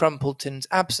 lamented Crumpleton's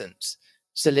absence,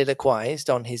 soliloquized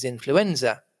on his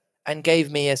influenza, and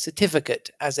gave me a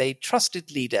certificate as a trusted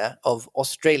leader of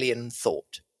Australian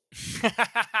thought.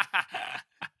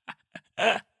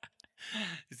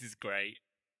 This is great.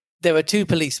 There were 2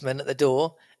 policemen at the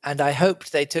door, and I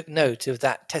hoped they took note of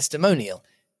that testimonial.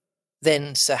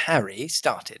 Then Sir Harry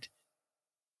started.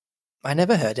 I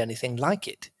never heard anything like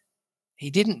it. He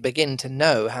didn't begin to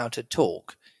know how to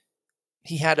talk.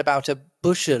 He had about a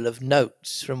bushel of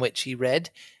notes from which he read,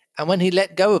 and when he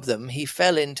let go of them, he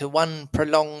fell into one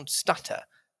prolonged stutter.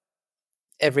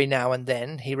 Every now and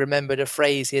then he remembered a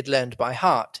phrase he had learned by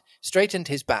heart, straightened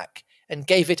his back, and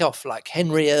gave it off like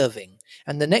Henry Irving,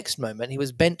 and the next moment he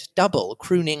was bent double,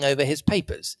 crooning over his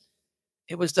papers.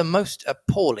 It was the most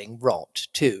appalling rot,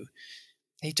 too.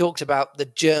 He talked about the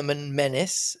German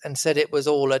menace and said it was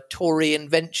all a Tory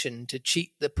invention to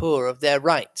cheat the poor of their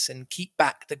rights and keep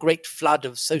back the great flood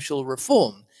of social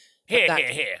reform. Here.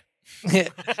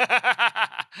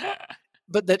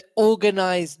 But that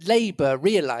organised Labour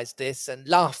realised this and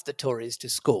laughed the Tories to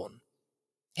scorn.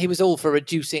 He was all for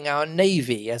reducing our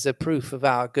navy as a proof of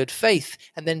our good faith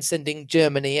and then sending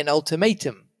Germany an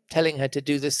ultimatum, telling her to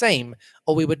do the same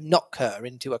or we would knock her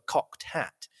into a cocked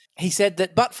hat. He said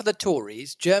that but for the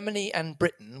Tories, Germany and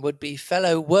Britain would be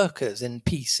fellow workers in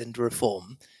peace and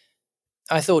reform.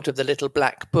 I thought of the little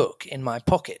black book in my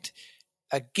pocket.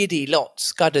 A giddy lot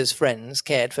Scudder's friends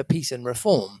cared for peace and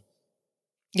reform.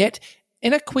 Yet,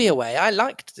 in a queer way, I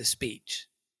liked the speech.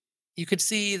 You could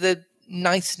see the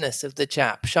niceness of the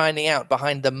chap shining out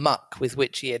behind the muck with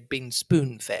which he had been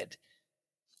spoon-fed.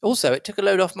 Also, it took a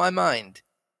load off my mind.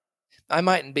 I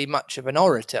mightn't be much of an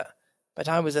orator, but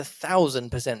I was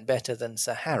 1,000% better than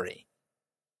Sir Harry.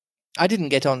 I didn't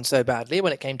get on so badly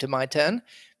when it came to my turn.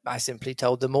 I simply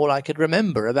told them all I could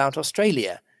remember about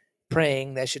Australia,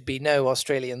 praying there should be no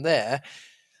Australian there,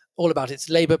 all about its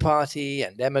Labour Party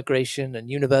and emigration and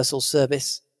universal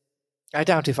service. I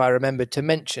doubt if I remembered to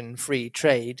mention free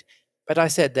trade, but I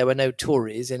said there were no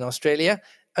Tories in Australia,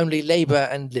 only Labour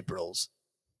and Liberals.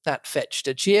 That fetched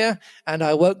a cheer, and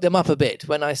I woke them up a bit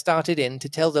when I started in to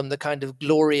tell them the kind of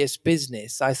glorious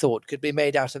business I thought could be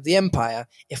made out of the Empire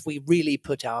if we really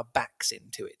put our backs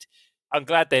into it. I'm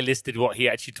glad they listed what he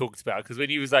actually talked about, because when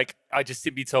he was like, I just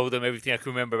simply told them everything I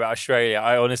can remember about Australia,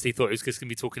 I honestly thought he was just going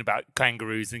to be talking about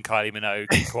kangaroos and Kylie Minogue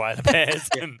and koala bears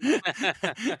and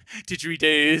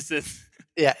didgeridoos.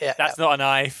 And that's not a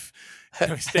knife.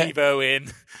 Steve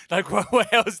Irwin. Like,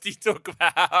 what else do you talk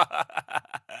about?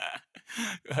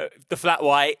 The flat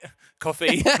white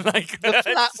coffee. Like, the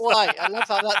flat white. I love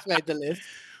how that's made the list.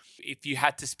 If you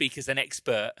had to speak as an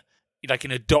expert, like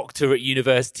in a doctorate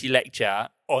university lecture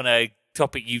on a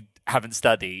topic you haven't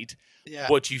studied,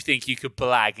 what do you think you could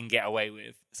blag and get away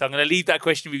with? So I'm going to leave that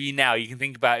question with you now. You can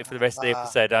think about it for the rest of the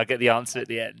episode. I'll get the answer at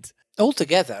the end.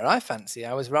 Altogether, I fancy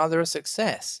I was rather a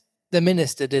success. The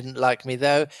minister didn't like me,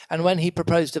 though, and when he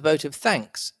proposed a vote of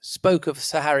thanks, spoke of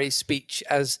Sir Harry's speech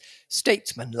as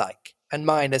statesmanlike, and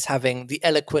mine as having the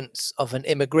eloquence of an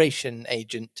immigration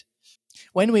agent.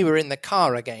 When we were in the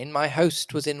car again, my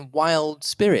host was in wild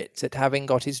spirits at having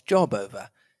got his job over.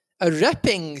 "A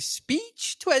ripping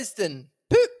speech, Twisden.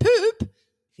 Poop, poop,"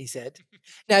 he said.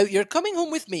 "Now, you're coming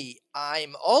home with me.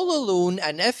 I'm all alone,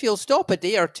 and if you'll stop a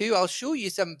day or two, I'll show you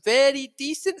some very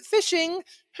decent fishing."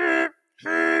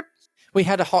 We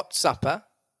had a hot supper,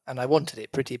 and I wanted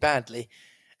it pretty badly,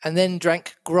 and then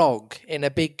drank grog in a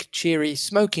big, cheery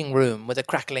smoking room with a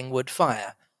crackling wood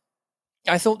fire.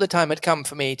 I thought the time had come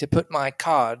for me to put my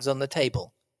cards on the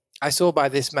table. I saw by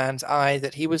this man's eye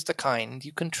that he was the kind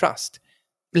you can trust.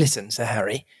 "Listen, Sir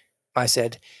Harry," I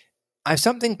said, "I've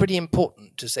something pretty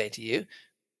important to say to you.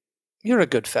 You're a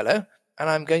good fellow, and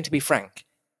I'm going to be frank.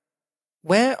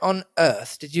 Where on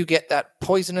earth did you get that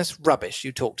poisonous rubbish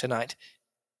you talked tonight?"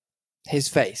 His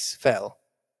face fell.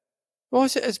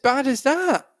 "Was it as bad as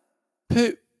that?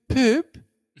 Poop?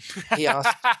 He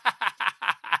asked.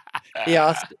 He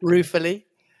asked ruefully.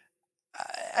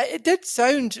 "It did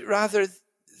sound rather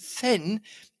thin.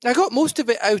 I got most of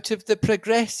it out of the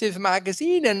Progressive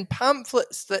magazine and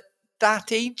pamphlets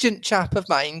that agent chap of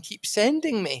mine keeps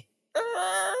sending me.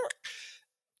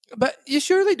 But you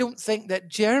surely don't think that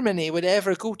Germany would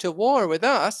ever go to war with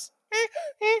us?"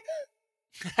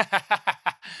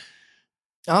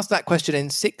 "Ask that question in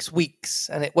 6 weeks,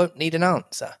 and it won't need an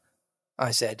answer,"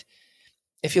 I said.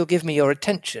 "If you'll give me your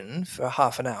attention for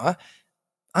half an hour,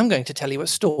 I'm going to tell you a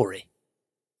story.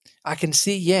 I can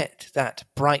see yet that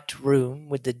bright room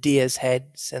with the deer's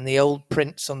heads and the old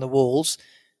prints on the walls,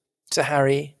 Sir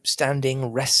Harry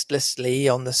standing restlessly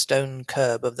on the stone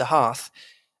curb of the hearth,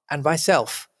 and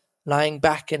myself lying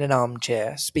back in an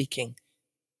armchair speaking.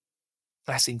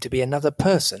 I seemed to be another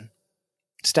person,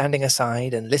 standing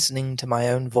aside and listening to my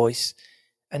own voice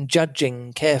and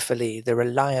judging carefully the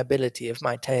reliability of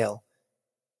my tale.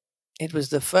 It was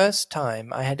the first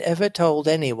time I had ever told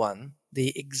anyone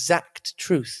the exact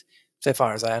truth, so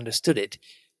far as I understood it,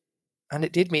 and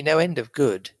it did me no end of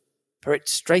good, for it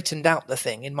straightened out the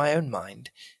thing in my own mind.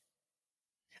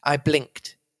 I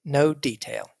blinked no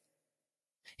detail.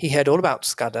 He heard all about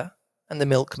Scudder, and the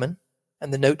milkman,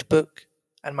 and the notebook,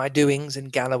 and my doings in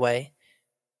Galloway.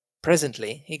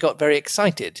 Presently he got very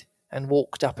excited and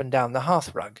walked up and down the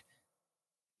hearthrug.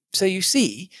 "So you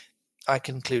see," I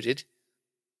concluded,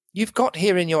 "you've got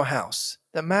here in your house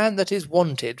the man that is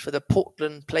wanted for the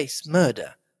Portland Place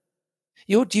murder.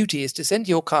 Your duty is to send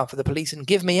your car for the police and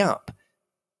give me up.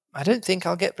 I don't think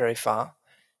I'll get very far.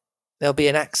 There'll be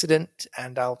an accident,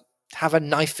 and I'll have a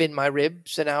knife in my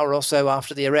ribs an hour or so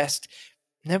after the arrest.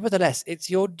 Nevertheless, it's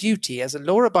your duty as a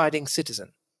law-abiding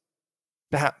citizen.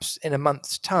 Perhaps in a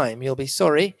month's time you'll be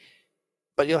sorry,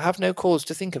 but you'll have no cause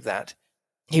to think of that."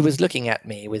 He was looking at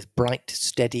me with bright,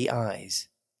 steady eyes.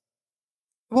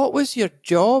 "What was your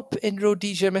job in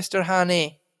Rhodesia, Mr.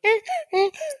 Hannay?"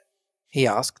 he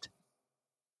asked.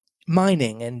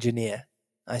 "Mining engineer,"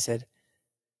 I said.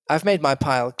 "I've made my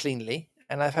pile cleanly,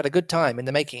 and I've had a good time in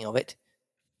the making of it."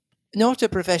 "Not a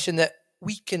profession that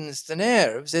weakens the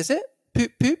nerves, is it?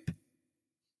 Poop, poop?"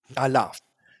 I laughed.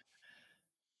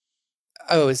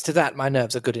 "Oh, as to that, my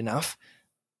nerves are good enough."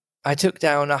 I took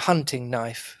down a hunting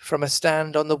knife from a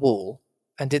stand on the wall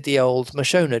and did the old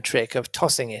Mashona trick of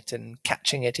tossing it and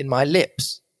catching it in my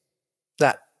lips.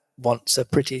 That wants a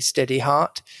pretty steady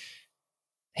heart.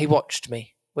 He watched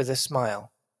me with a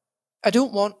smile. "I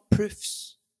don't want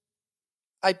proofs.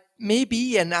 I may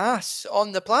be an ass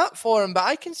on the platform, but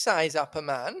I can size up a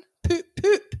man. Poop,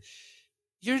 poop.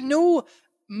 You're no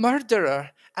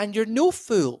murderer, and you're no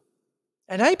fool.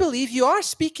 And I believe you are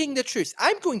speaking the truth.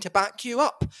 I'm going to back you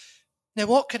up. Now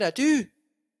what can I do?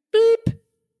 Beep."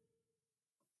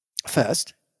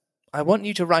 "First, I want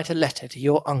you to write a letter to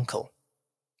your uncle.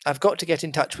 I've got to get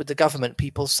in touch with the government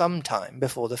people sometime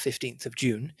before the 15th of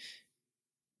June.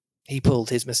 He pulled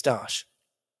his moustache.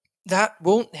 That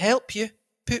won't help you,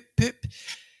 Poop Poop.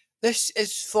 This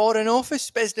is Foreign Office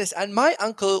business, and my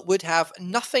uncle would have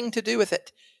nothing to do with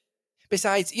it.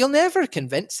 Besides, you'll never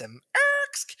convince him.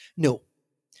 No,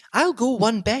 I'll go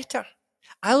one better.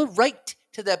 I'll write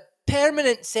to the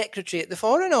permanent secretary at the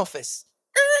Foreign Office.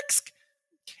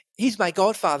 He's my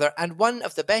godfather and one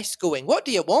of the best going. What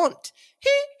do you want?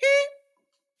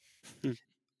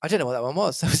 I don't know what that one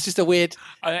was. That was just a weird...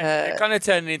 It kind of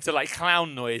turned into like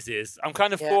clown noises. I'm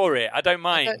kind of for it. I don't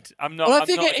mind. I'm not. Well,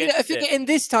 if you get in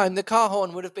this time, the car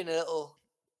horn would have been a little...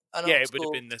 it would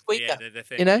have been the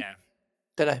thing. You know? Yeah.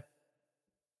 Don't know.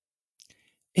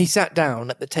 He sat down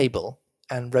at the table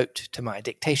and wrote to my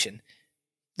dictation.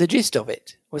 The gist of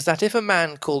it was that if a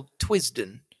man called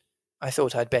Twisden, I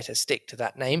thought I'd better stick to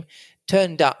that name,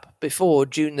 turned up before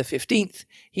June the 15th,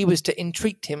 he was to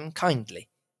entreat him kindly.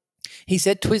 He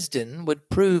said Twisden would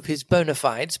prove his bona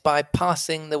fides by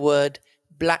passing the word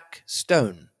Black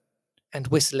Stone and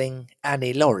whistling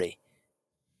Annie Laurie.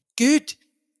 Good,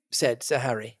 said Sir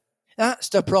Harry. That's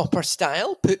the proper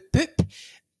style, Poop Poop.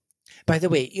 By the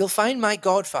way, you'll find my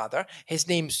godfather, his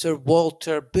name's Sir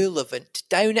Walter Bullivant,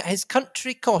 down at his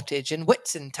country cottage in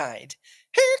Whitsuntide.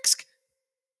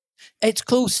 It's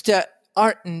close to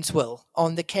Artonswell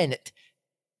on the Kennet.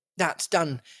 That's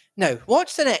done. Now,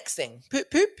 what's the next thing? Poop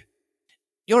Poop?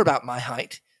 You're about my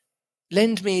height.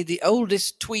 Lend me the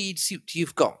oldest tweed suit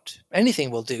you've got. Anything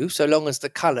will do, so long as the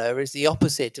colour is the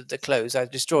opposite of the clothes I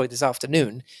destroyed this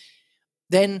afternoon.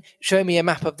 Then show me a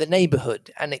map of the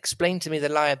neighbourhood and explain to me the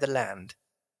lie of the land.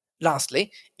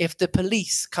 Lastly, if the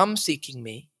police come seeking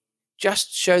me,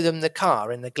 just show them the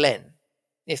car in the glen.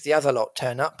 If the other lot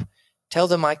turn up, tell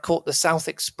them I caught the South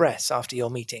Express after your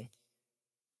meeting.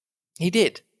 He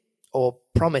did, or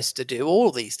promised to do,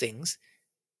 all these things.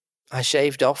 I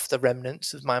shaved off the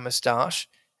remnants of my moustache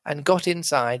and got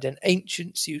inside an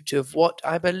ancient suit of what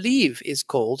I believe is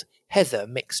called heather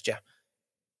mixture.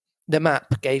 The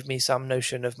map gave me some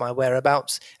notion of my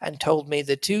whereabouts and told me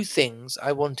the two things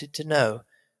I wanted to know,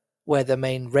 where the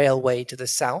main railway to the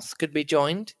south could be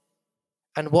joined,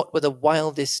 and what were the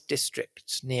wildest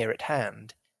districts near at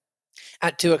hand.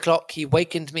 At 2:00 he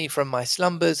wakened me from my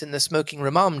slumbers in the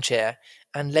smoking-room armchair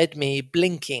and led me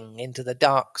blinking into the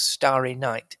dark, starry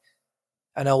night.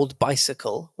 An old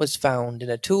bicycle was found in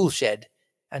a tool shed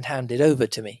and handed over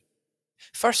to me.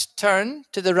 First turn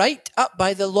to the right up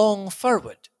by the long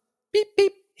firwood. Beep,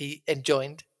 beep, he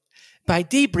enjoined. By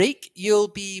daybreak, you'll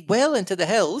be well into the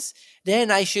hills.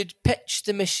 Then I should pitch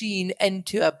the machine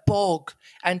into a bog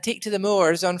and take to the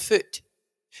moors on foot.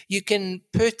 You can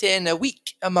put in a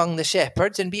week among the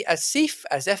shepherds and be as safe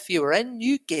as if you were in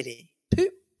New Guinea.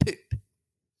 Poop, poop.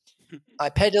 I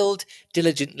pedalled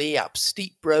diligently up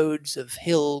steep roads of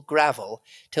hill gravel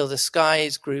till the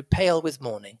skies grew pale with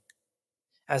morning.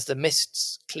 As the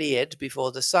mists cleared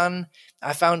before the sun,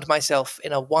 I found myself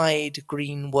in a wide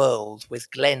green world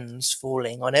with glens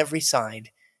falling on every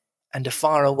side and a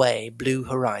far-away blue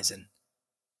horizon.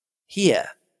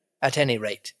 Here, at any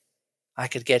rate, I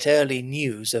could get early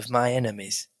news of my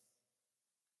enemies.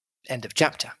 End of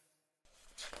chapter.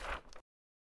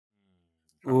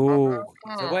 Ooh,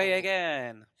 it's away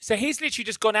again. So he's literally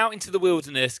just gone out into the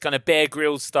wilderness, kind of Bear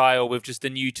Grylls style, with just a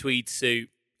new tweed suit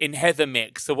in heather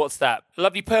mix. So what's that? A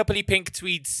lovely purpley pink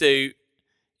tweed suit.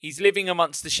 He's living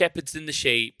amongst the shepherds and the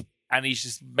sheep, and he's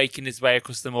just making his way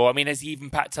across the moor. I mean, has he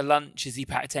even packed a lunch? Has he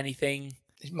packed anything?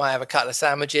 He might have a couple of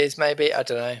sandwiches, maybe. I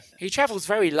don't know. He travels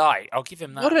very light. I'll give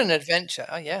him that. What an adventure.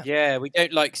 Oh, yeah. Yeah, we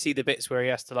don't see the bits where he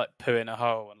has to poo in a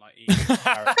hole and eat a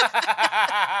carrot.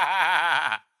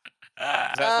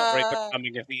 That's not very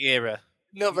becoming of the era.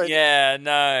 Not very. Yeah,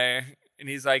 no. And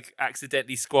he's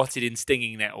accidentally squatted in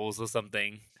stinging nettles or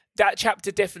something. That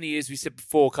chapter definitely, as we said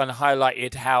before, kind of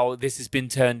highlighted how this has been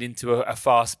turned into a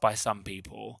farce by some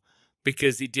people,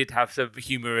 because it did have some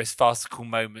humorous, farcical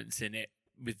moments in it,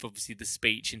 with obviously the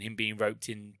speech and him being roped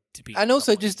in to people. And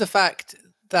also just the fact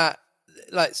that,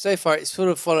 so far it's sort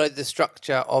of followed the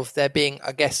structure of there being,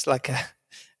 I guess,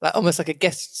 almost like a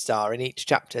guest star in each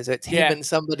chapter. So it's him and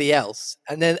somebody else,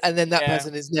 and then that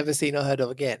person is never seen or heard of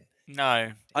again.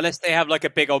 No, unless they have a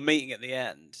big old meeting at the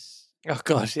end. Oh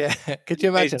gosh, yeah. Could you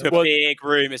imagine? It's a big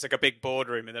room. It's like a big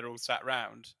boardroom, and they're all sat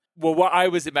round. Well, what I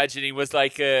was imagining was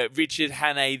Richard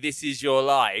Hannay, "This Is Your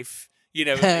Life."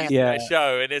 A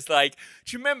show, and it's do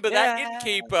you remember that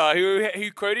innkeeper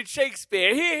who quoted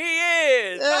Shakespeare? Here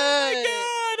he is! Oh my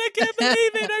God, I can't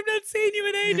believe it! I've not seen you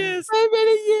in ages. So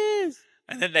many years.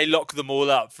 And And then they lock them all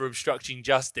up for obstructing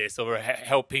justice or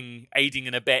helping, aiding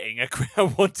and abetting a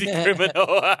wanted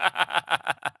criminal.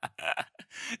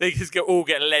 They just all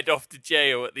get led off to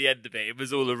jail at the end of it. It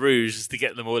was all a ruse just to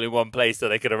get them all in one place so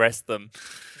they could arrest them.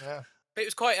 Yeah. But it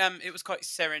was quite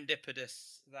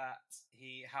serendipitous that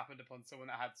he happened upon someone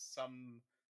that had some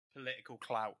political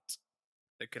clout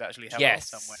that could actually help out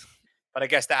somewhere. But I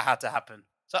guess that had to happen.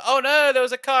 So, oh no, there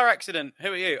was a car accident.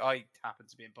 Who are you? I happen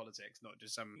to be in politics, not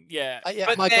just some. Yeah.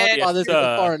 But my godfather's in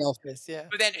the Foreign Office. Yeah.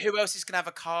 But then, who else is going to have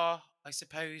a car? I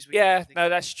suppose. No,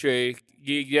 that's true.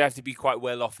 You have to be quite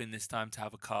well off in this time to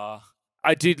have a car.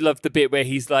 I did love the bit where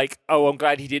he's like, "Oh, I'm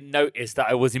glad he didn't notice that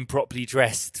I was improperly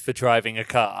dressed for driving a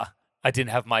car. I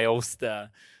didn't have my ulster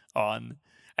on."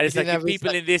 And it's like if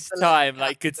people in this time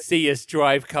could see us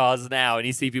drive cars now, and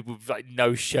you see people with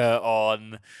no shirt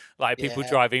on, people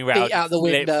driving around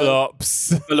flip flops,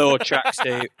 velour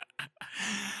tracksuit,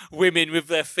 women with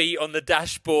their feet on the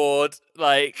dashboard,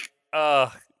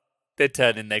 they'd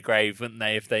turn in their grave, wouldn't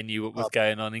they, if they knew what was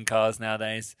going on in cars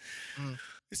nowadays? Mm.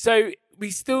 So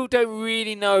we still don't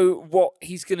really know what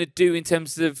he's going to do in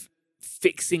terms of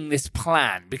fixing this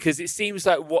plan, because it seems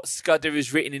like what Scudder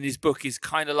has written in his book is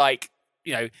kind of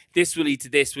this will lead to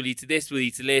this, will lead to this, will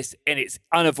lead to this, and it's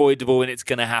unavoidable and it's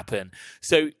going to happen.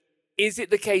 So is it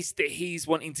the case that he's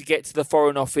wanting to get to the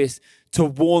Foreign Office to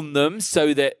warn them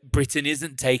so that Britain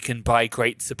isn't taken by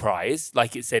great surprise,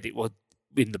 like it said it was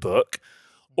in the book?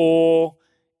 Or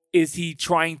is he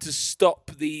trying to stop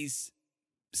these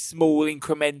small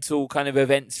incremental kind of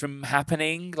events from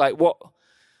happening? What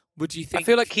would you think? I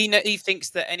feel like he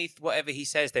thinks that whatever he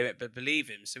says, they won't believe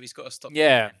him, so he's got to stop.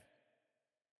 Yeah.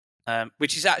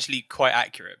 Which is actually quite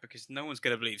accurate, because no one's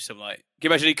going to believe some can you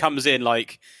imagine he comes in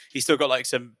he's still got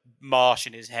some marsh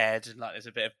in his head and there's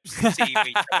a bit of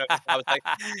seaweed. I was like,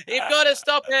 you've got to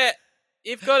stop it.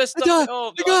 You've got to stop it.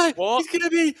 Oh, the guy, what? He's going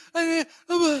to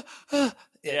be.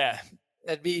 Yeah.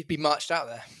 He'd be marched out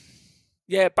there.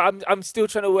 Yeah, but I'm still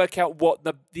trying to work out what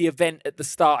the event at the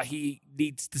start he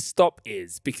needs to stop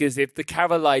is, because if the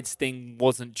Carolides thing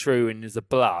wasn't true and is a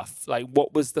bluff,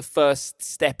 what was the first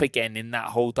step again in that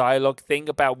whole dialogue thing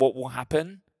about what will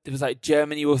happen? It was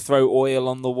Germany will throw oil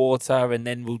on the water and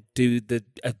then we'll do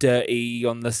a dirty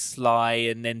on the sly,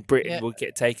 and then Britain will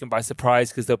get taken by surprise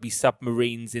because there'll be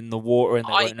submarines in the water and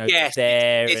they won't know it's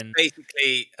there. It's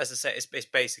basically, as I said, it's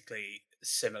basically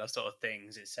similar sort of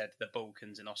things. It said the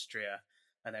Balkans and Austria.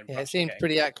 And then it seemed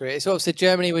pretty accurate. It sort of said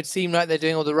Germany would seem like they're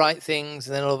doing all the right things,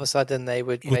 and then all of a sudden they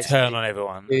would turn on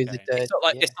everyone.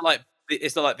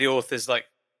 It's not like the authors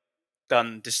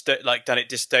done it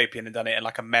dystopian and done it in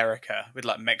America with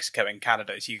Mexico and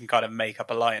Canada, so you can kind of make up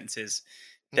alliances.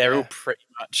 They're all pretty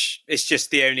much. It's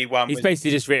just the only one. He's basically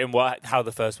just written how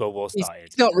the First World War started.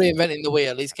 He's not reinventing the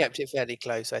wheel. He's kept it fairly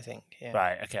close, I think. Yeah.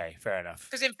 Right. Okay. Fair enough.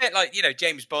 Because in fact,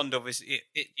 James Bond, obviously,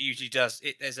 it usually does.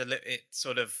 It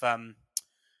sort of.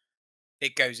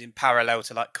 It goes in parallel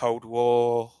to Cold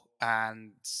War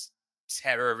and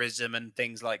terrorism and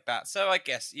things like that. So I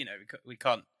guess, we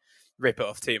can't rip it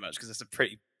off too much, because it's a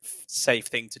pretty safe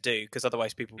thing to do, because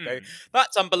otherwise people go,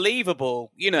 that's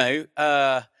unbelievable.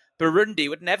 Burundi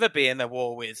would never be in the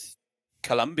war with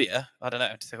Colombia. I don't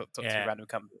know. To a random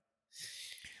company.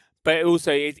 But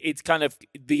also it's kind of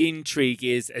the intrigue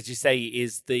is, as you say,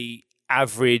 is the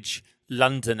average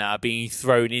Londoner being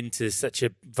thrown into such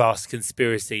a vast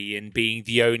conspiracy and being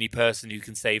the only person who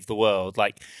can save the world.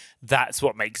 That's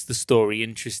what makes the story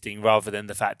interesting, rather than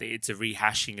the fact that it's a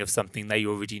rehashing of something they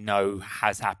already know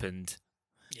has happened.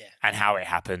 Yeah. And how it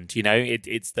happened.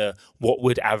 It's what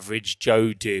would average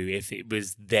Joe do if it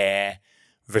was their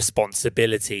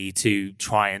responsibility to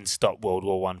try and stop World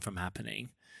War I from happening.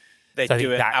 They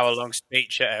do an hour-long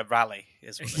speech at a rally.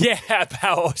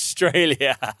 About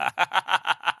Australia.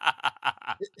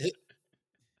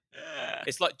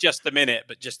 It's just a minute,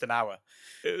 but just an hour.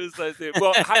 It was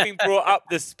well, having brought up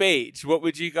the speech, what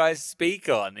would you guys speak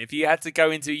on? If you had to go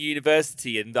into a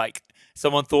university and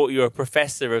someone thought you were a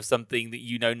professor of something that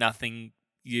you know nothing,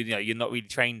 you're not really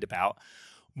trained about,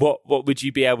 what would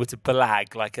you be able to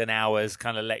blag an hour's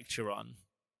kind of lecture on?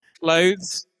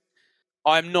 Loads.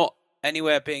 I'm not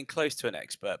anywhere being close to an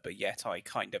expert, but yet I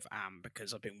kind of am,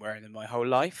 because I've been wearing them my whole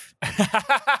life.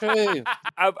 True.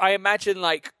 I imagine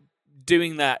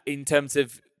doing that in terms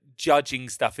of judging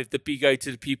stuff. If you go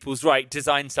to the pupils,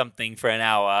 design something for an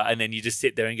hour, and then you just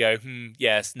sit there and go,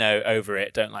 yes, no, over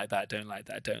it, don't like that, don't like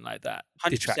that, don't like that. 100%.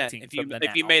 Detracting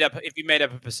if you made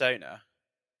up a persona.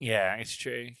 Yeah, it's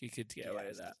true. You could get away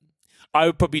with that. I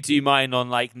would probably do mine on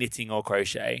knitting or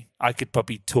crochet. I could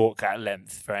probably talk at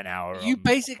length for an hour. You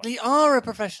basically are a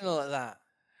professional at that.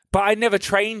 But I never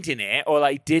trained in it or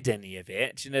like did any of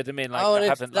it. Do you know what I mean? Like I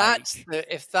haven't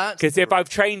because if I've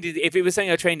trained in, if it was something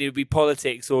I trained in, it would be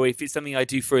politics, or if it's something I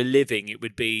do for a living, it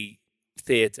would be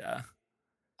theatre.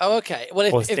 Oh, okay.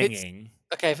 Well, or singing.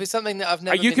 If it's something that I've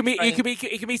never, it can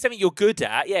be something you're good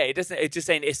at. Yeah, it doesn't. It's just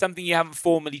saying it's something you haven't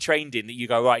formally trained in that you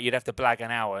go right. You'd have to blag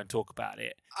an hour and talk about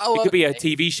it. Oh, it could be a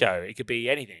TV show. It could be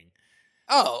anything.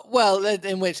 Oh well,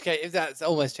 in which case, if that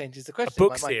almost changes the question. A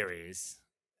book series.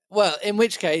 Well, in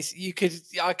which case,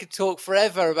 I could talk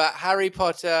forever about Harry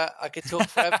Potter. I could talk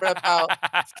forever about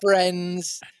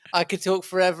Friends. I could talk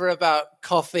forever about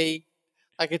coffee.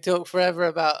 I could talk forever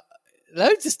about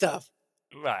loads of stuff.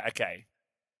 Right. Okay.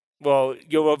 Well,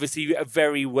 you're obviously a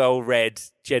very well-read,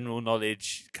 general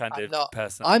knowledge kind of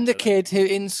person. I'm the kid who,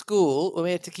 in school, when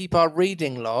we had to keep our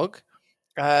reading log,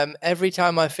 every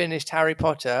time I finished Harry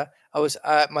Potter,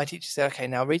 my teacher said, "Okay,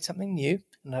 now read something new."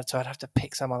 And so I'd have to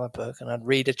pick some other book and I'd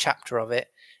read a chapter of it.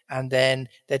 And then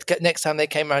next time they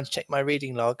came around to check my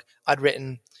reading log, I'd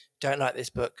written, "Don't like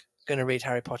this book. Going to read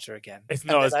Harry Potter again." It's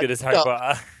not as good as Harry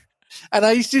Potter. And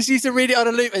I used to read it on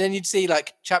a loop, and then you'd see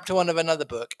like chapter 1 of another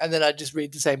book, and then I'd just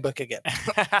read the same book again.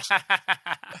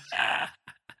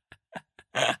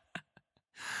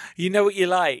 You know what you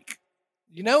like.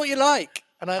 You know what you like.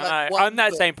 And I'm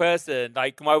that same person.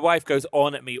 Like my wife goes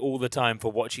on at me all the time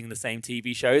for watching the same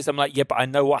TV shows. I'm like, yeah, but I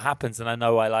know what happens and I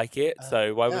know I like it.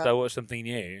 So why would I watch something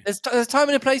new? There's a time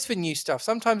and a place for new stuff.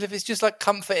 Sometimes if it's just like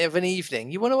comfort of an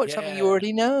evening, you want to watch something you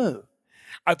already know.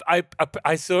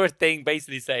 I saw a thing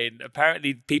basically saying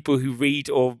apparently people who read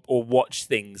or watch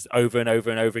things over and over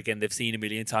and over again they've seen a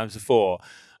million times before.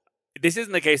 This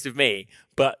isn't the case with me,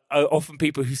 but often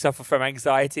people who suffer from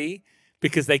anxiety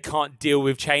because they can't deal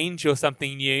with change or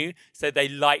something new, so they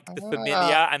like the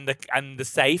familiar and the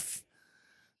safe.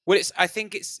 Well, I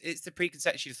think it's the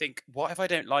preconception to think, what if I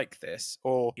don't like this?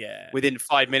 Or within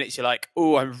 5 minutes you're like,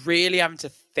 oh, I'm really having to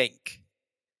think.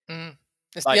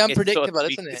 It's like, the unpredictable,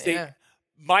 isn't it? See,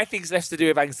 my thing's less to do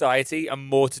with anxiety and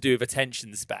more to do with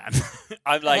attention span.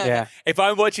 I'm like, if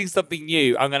I'm watching something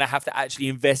new, I'm going to have to actually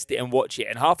invest it and watch it.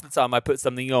 And half the time I put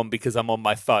something on because I'm on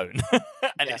my phone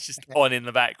and it's just on in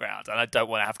the background and I don't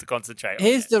want to have to concentrate on it.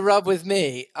 Here's the rub with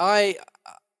me. I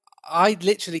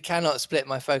literally cannot split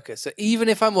my focus. So even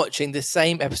if I'm watching the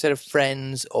same episode of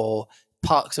Friends or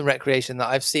Parks and Recreation that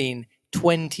I've seen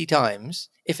 20 times,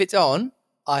 if it's on,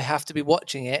 I have to be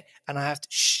watching it and I have to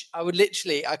I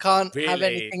can't have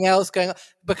anything else going on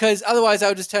because otherwise I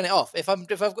would just turn it off. If I've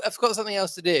got something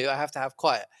else to do, I have to have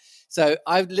quiet. So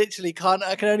I literally can't,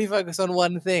 I can only focus on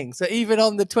one thing. So even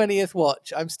on the 20th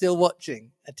watch, I'm still watching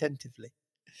attentively.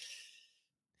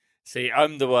 See,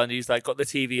 I'm the one who's like got the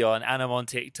TV on and I'm on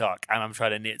TikTok and I'm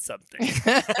trying to knit something.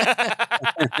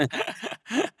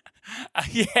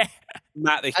 Yeah.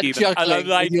 Matt the human. And I'm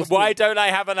like, why don't I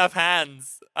have enough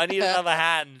hands? I need another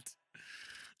hand.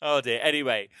 Oh dear.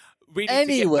 Anyway, we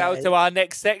need to get down to our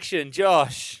next section,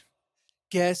 Josh.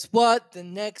 Guess what the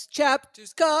next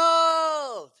chapter's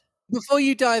called? Before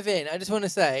you dive in, I just want to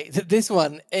say that this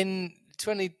one in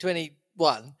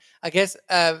 2021, I guess,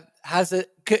 has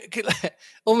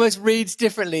almost reads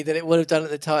differently than it would have done at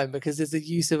the time because there's a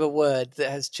use of a word that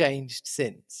has changed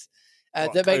since.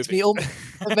 That makes me also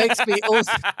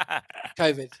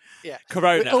COVID. Yeah,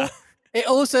 Corona. It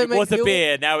also makes was a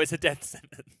beer. Now it's a death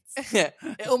sentence. Yeah,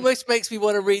 it almost makes me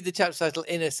want to read the chapter title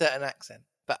in a certain accent,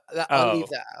 but I'll leave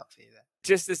that out for you. There.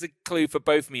 Just as a clue for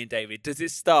both me and David, does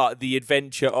it start the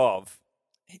adventure of?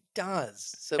 It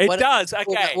does. So it does.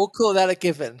 Okay, we'll call that a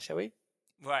given, shall we?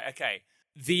 Right. Okay.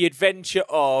 The adventure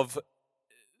of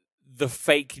the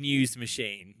fake news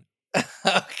machine.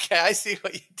 Okay, I see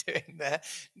what you're doing there.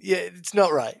 Yeah, it's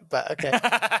not right, but okay.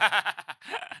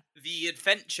 The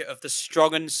adventure of the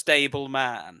strong and stable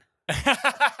man.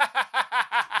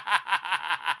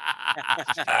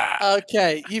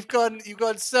 Okay, you've gone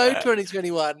so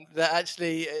 2021 that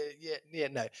actually,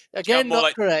 no. Again, not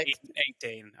like correct.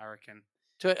 18, I reckon.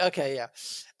 Okay, yeah.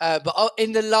 But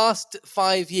in the last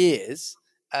 5 years,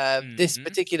 this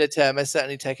particular term has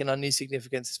certainly taken on new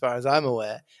significance as far as I'm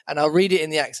aware. And I'll read it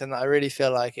in the accent that I really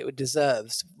feel like it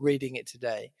deserves reading it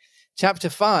today. Chapter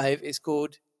 5 is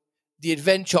called The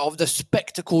Adventure of the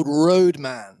Spectacled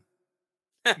Roadman.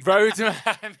 Roadman.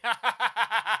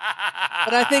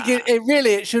 But I think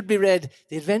it should be read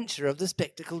The Adventure of the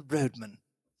Spectacled Roadman.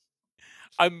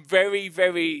 I'm very,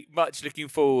 very much looking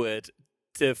forward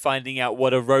to finding out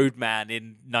what a roadman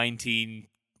in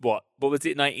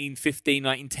 1915,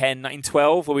 1910,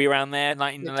 1912? Were we around there?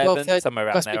 1911? Somewhere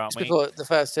around there, aren't we? Before the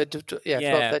first, 12,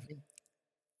 13.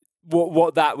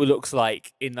 What that looks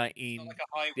like in 19... Like a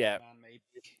highwayman, maybe.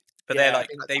 But Yeah.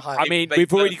 they're like, I mean,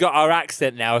 we've already got our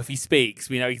accent now. If he speaks,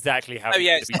 we know exactly how he's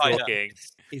it's going to be talking.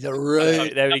 He's a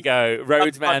road. There we go.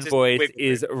 Roadman just voice wiggle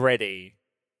is ready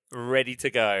to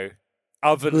go.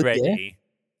 Oven Good, ready.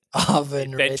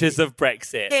 Oven Adventures ready. of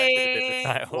Brexit. That could have been the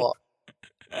title.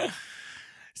 What?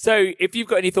 So, if you've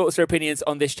got any thoughts or opinions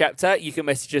on this chapter, you can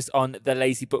message us on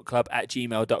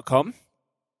thelazybookclub@gmail.com.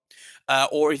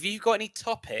 Or if you've got any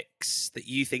topics that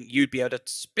you think you'd be able to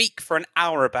speak for an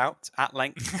hour about at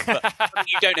length, but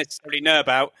you don't necessarily know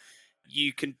about,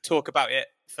 you can talk about it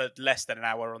for less than an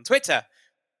hour on Twitter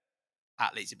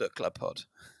at Lazy Book Club Pod.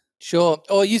 Sure.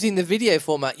 Or using the video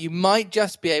format, you might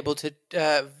just be able to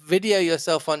video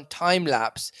yourself on time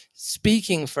lapse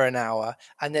speaking for an hour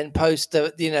and then post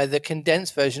the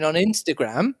condensed version on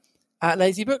Instagram at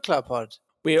Lazy Book Club Pod.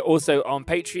 We're also on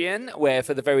Patreon, where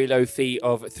for the very low fee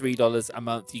of $3 a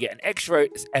month, you get an extra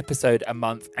episode a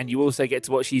month, and you also get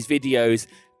to watch these videos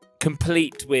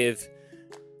complete with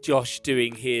Josh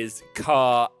doing his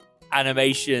car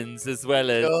animations as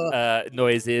well as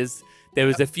noises. There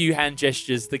was a few hand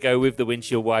gestures to go with the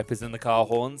windshield wipers and the car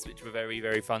horns, which were very,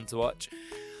 very fun to watch.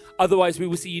 Otherwise, we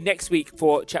will see you next week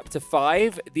for Chapter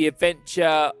 5, The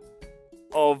Adventure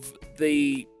of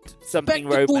the Something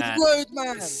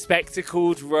Roadman.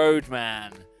 Spectacled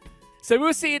Roadman. So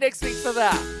we'll see you next week for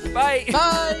that. Bye.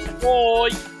 Bye. Bye.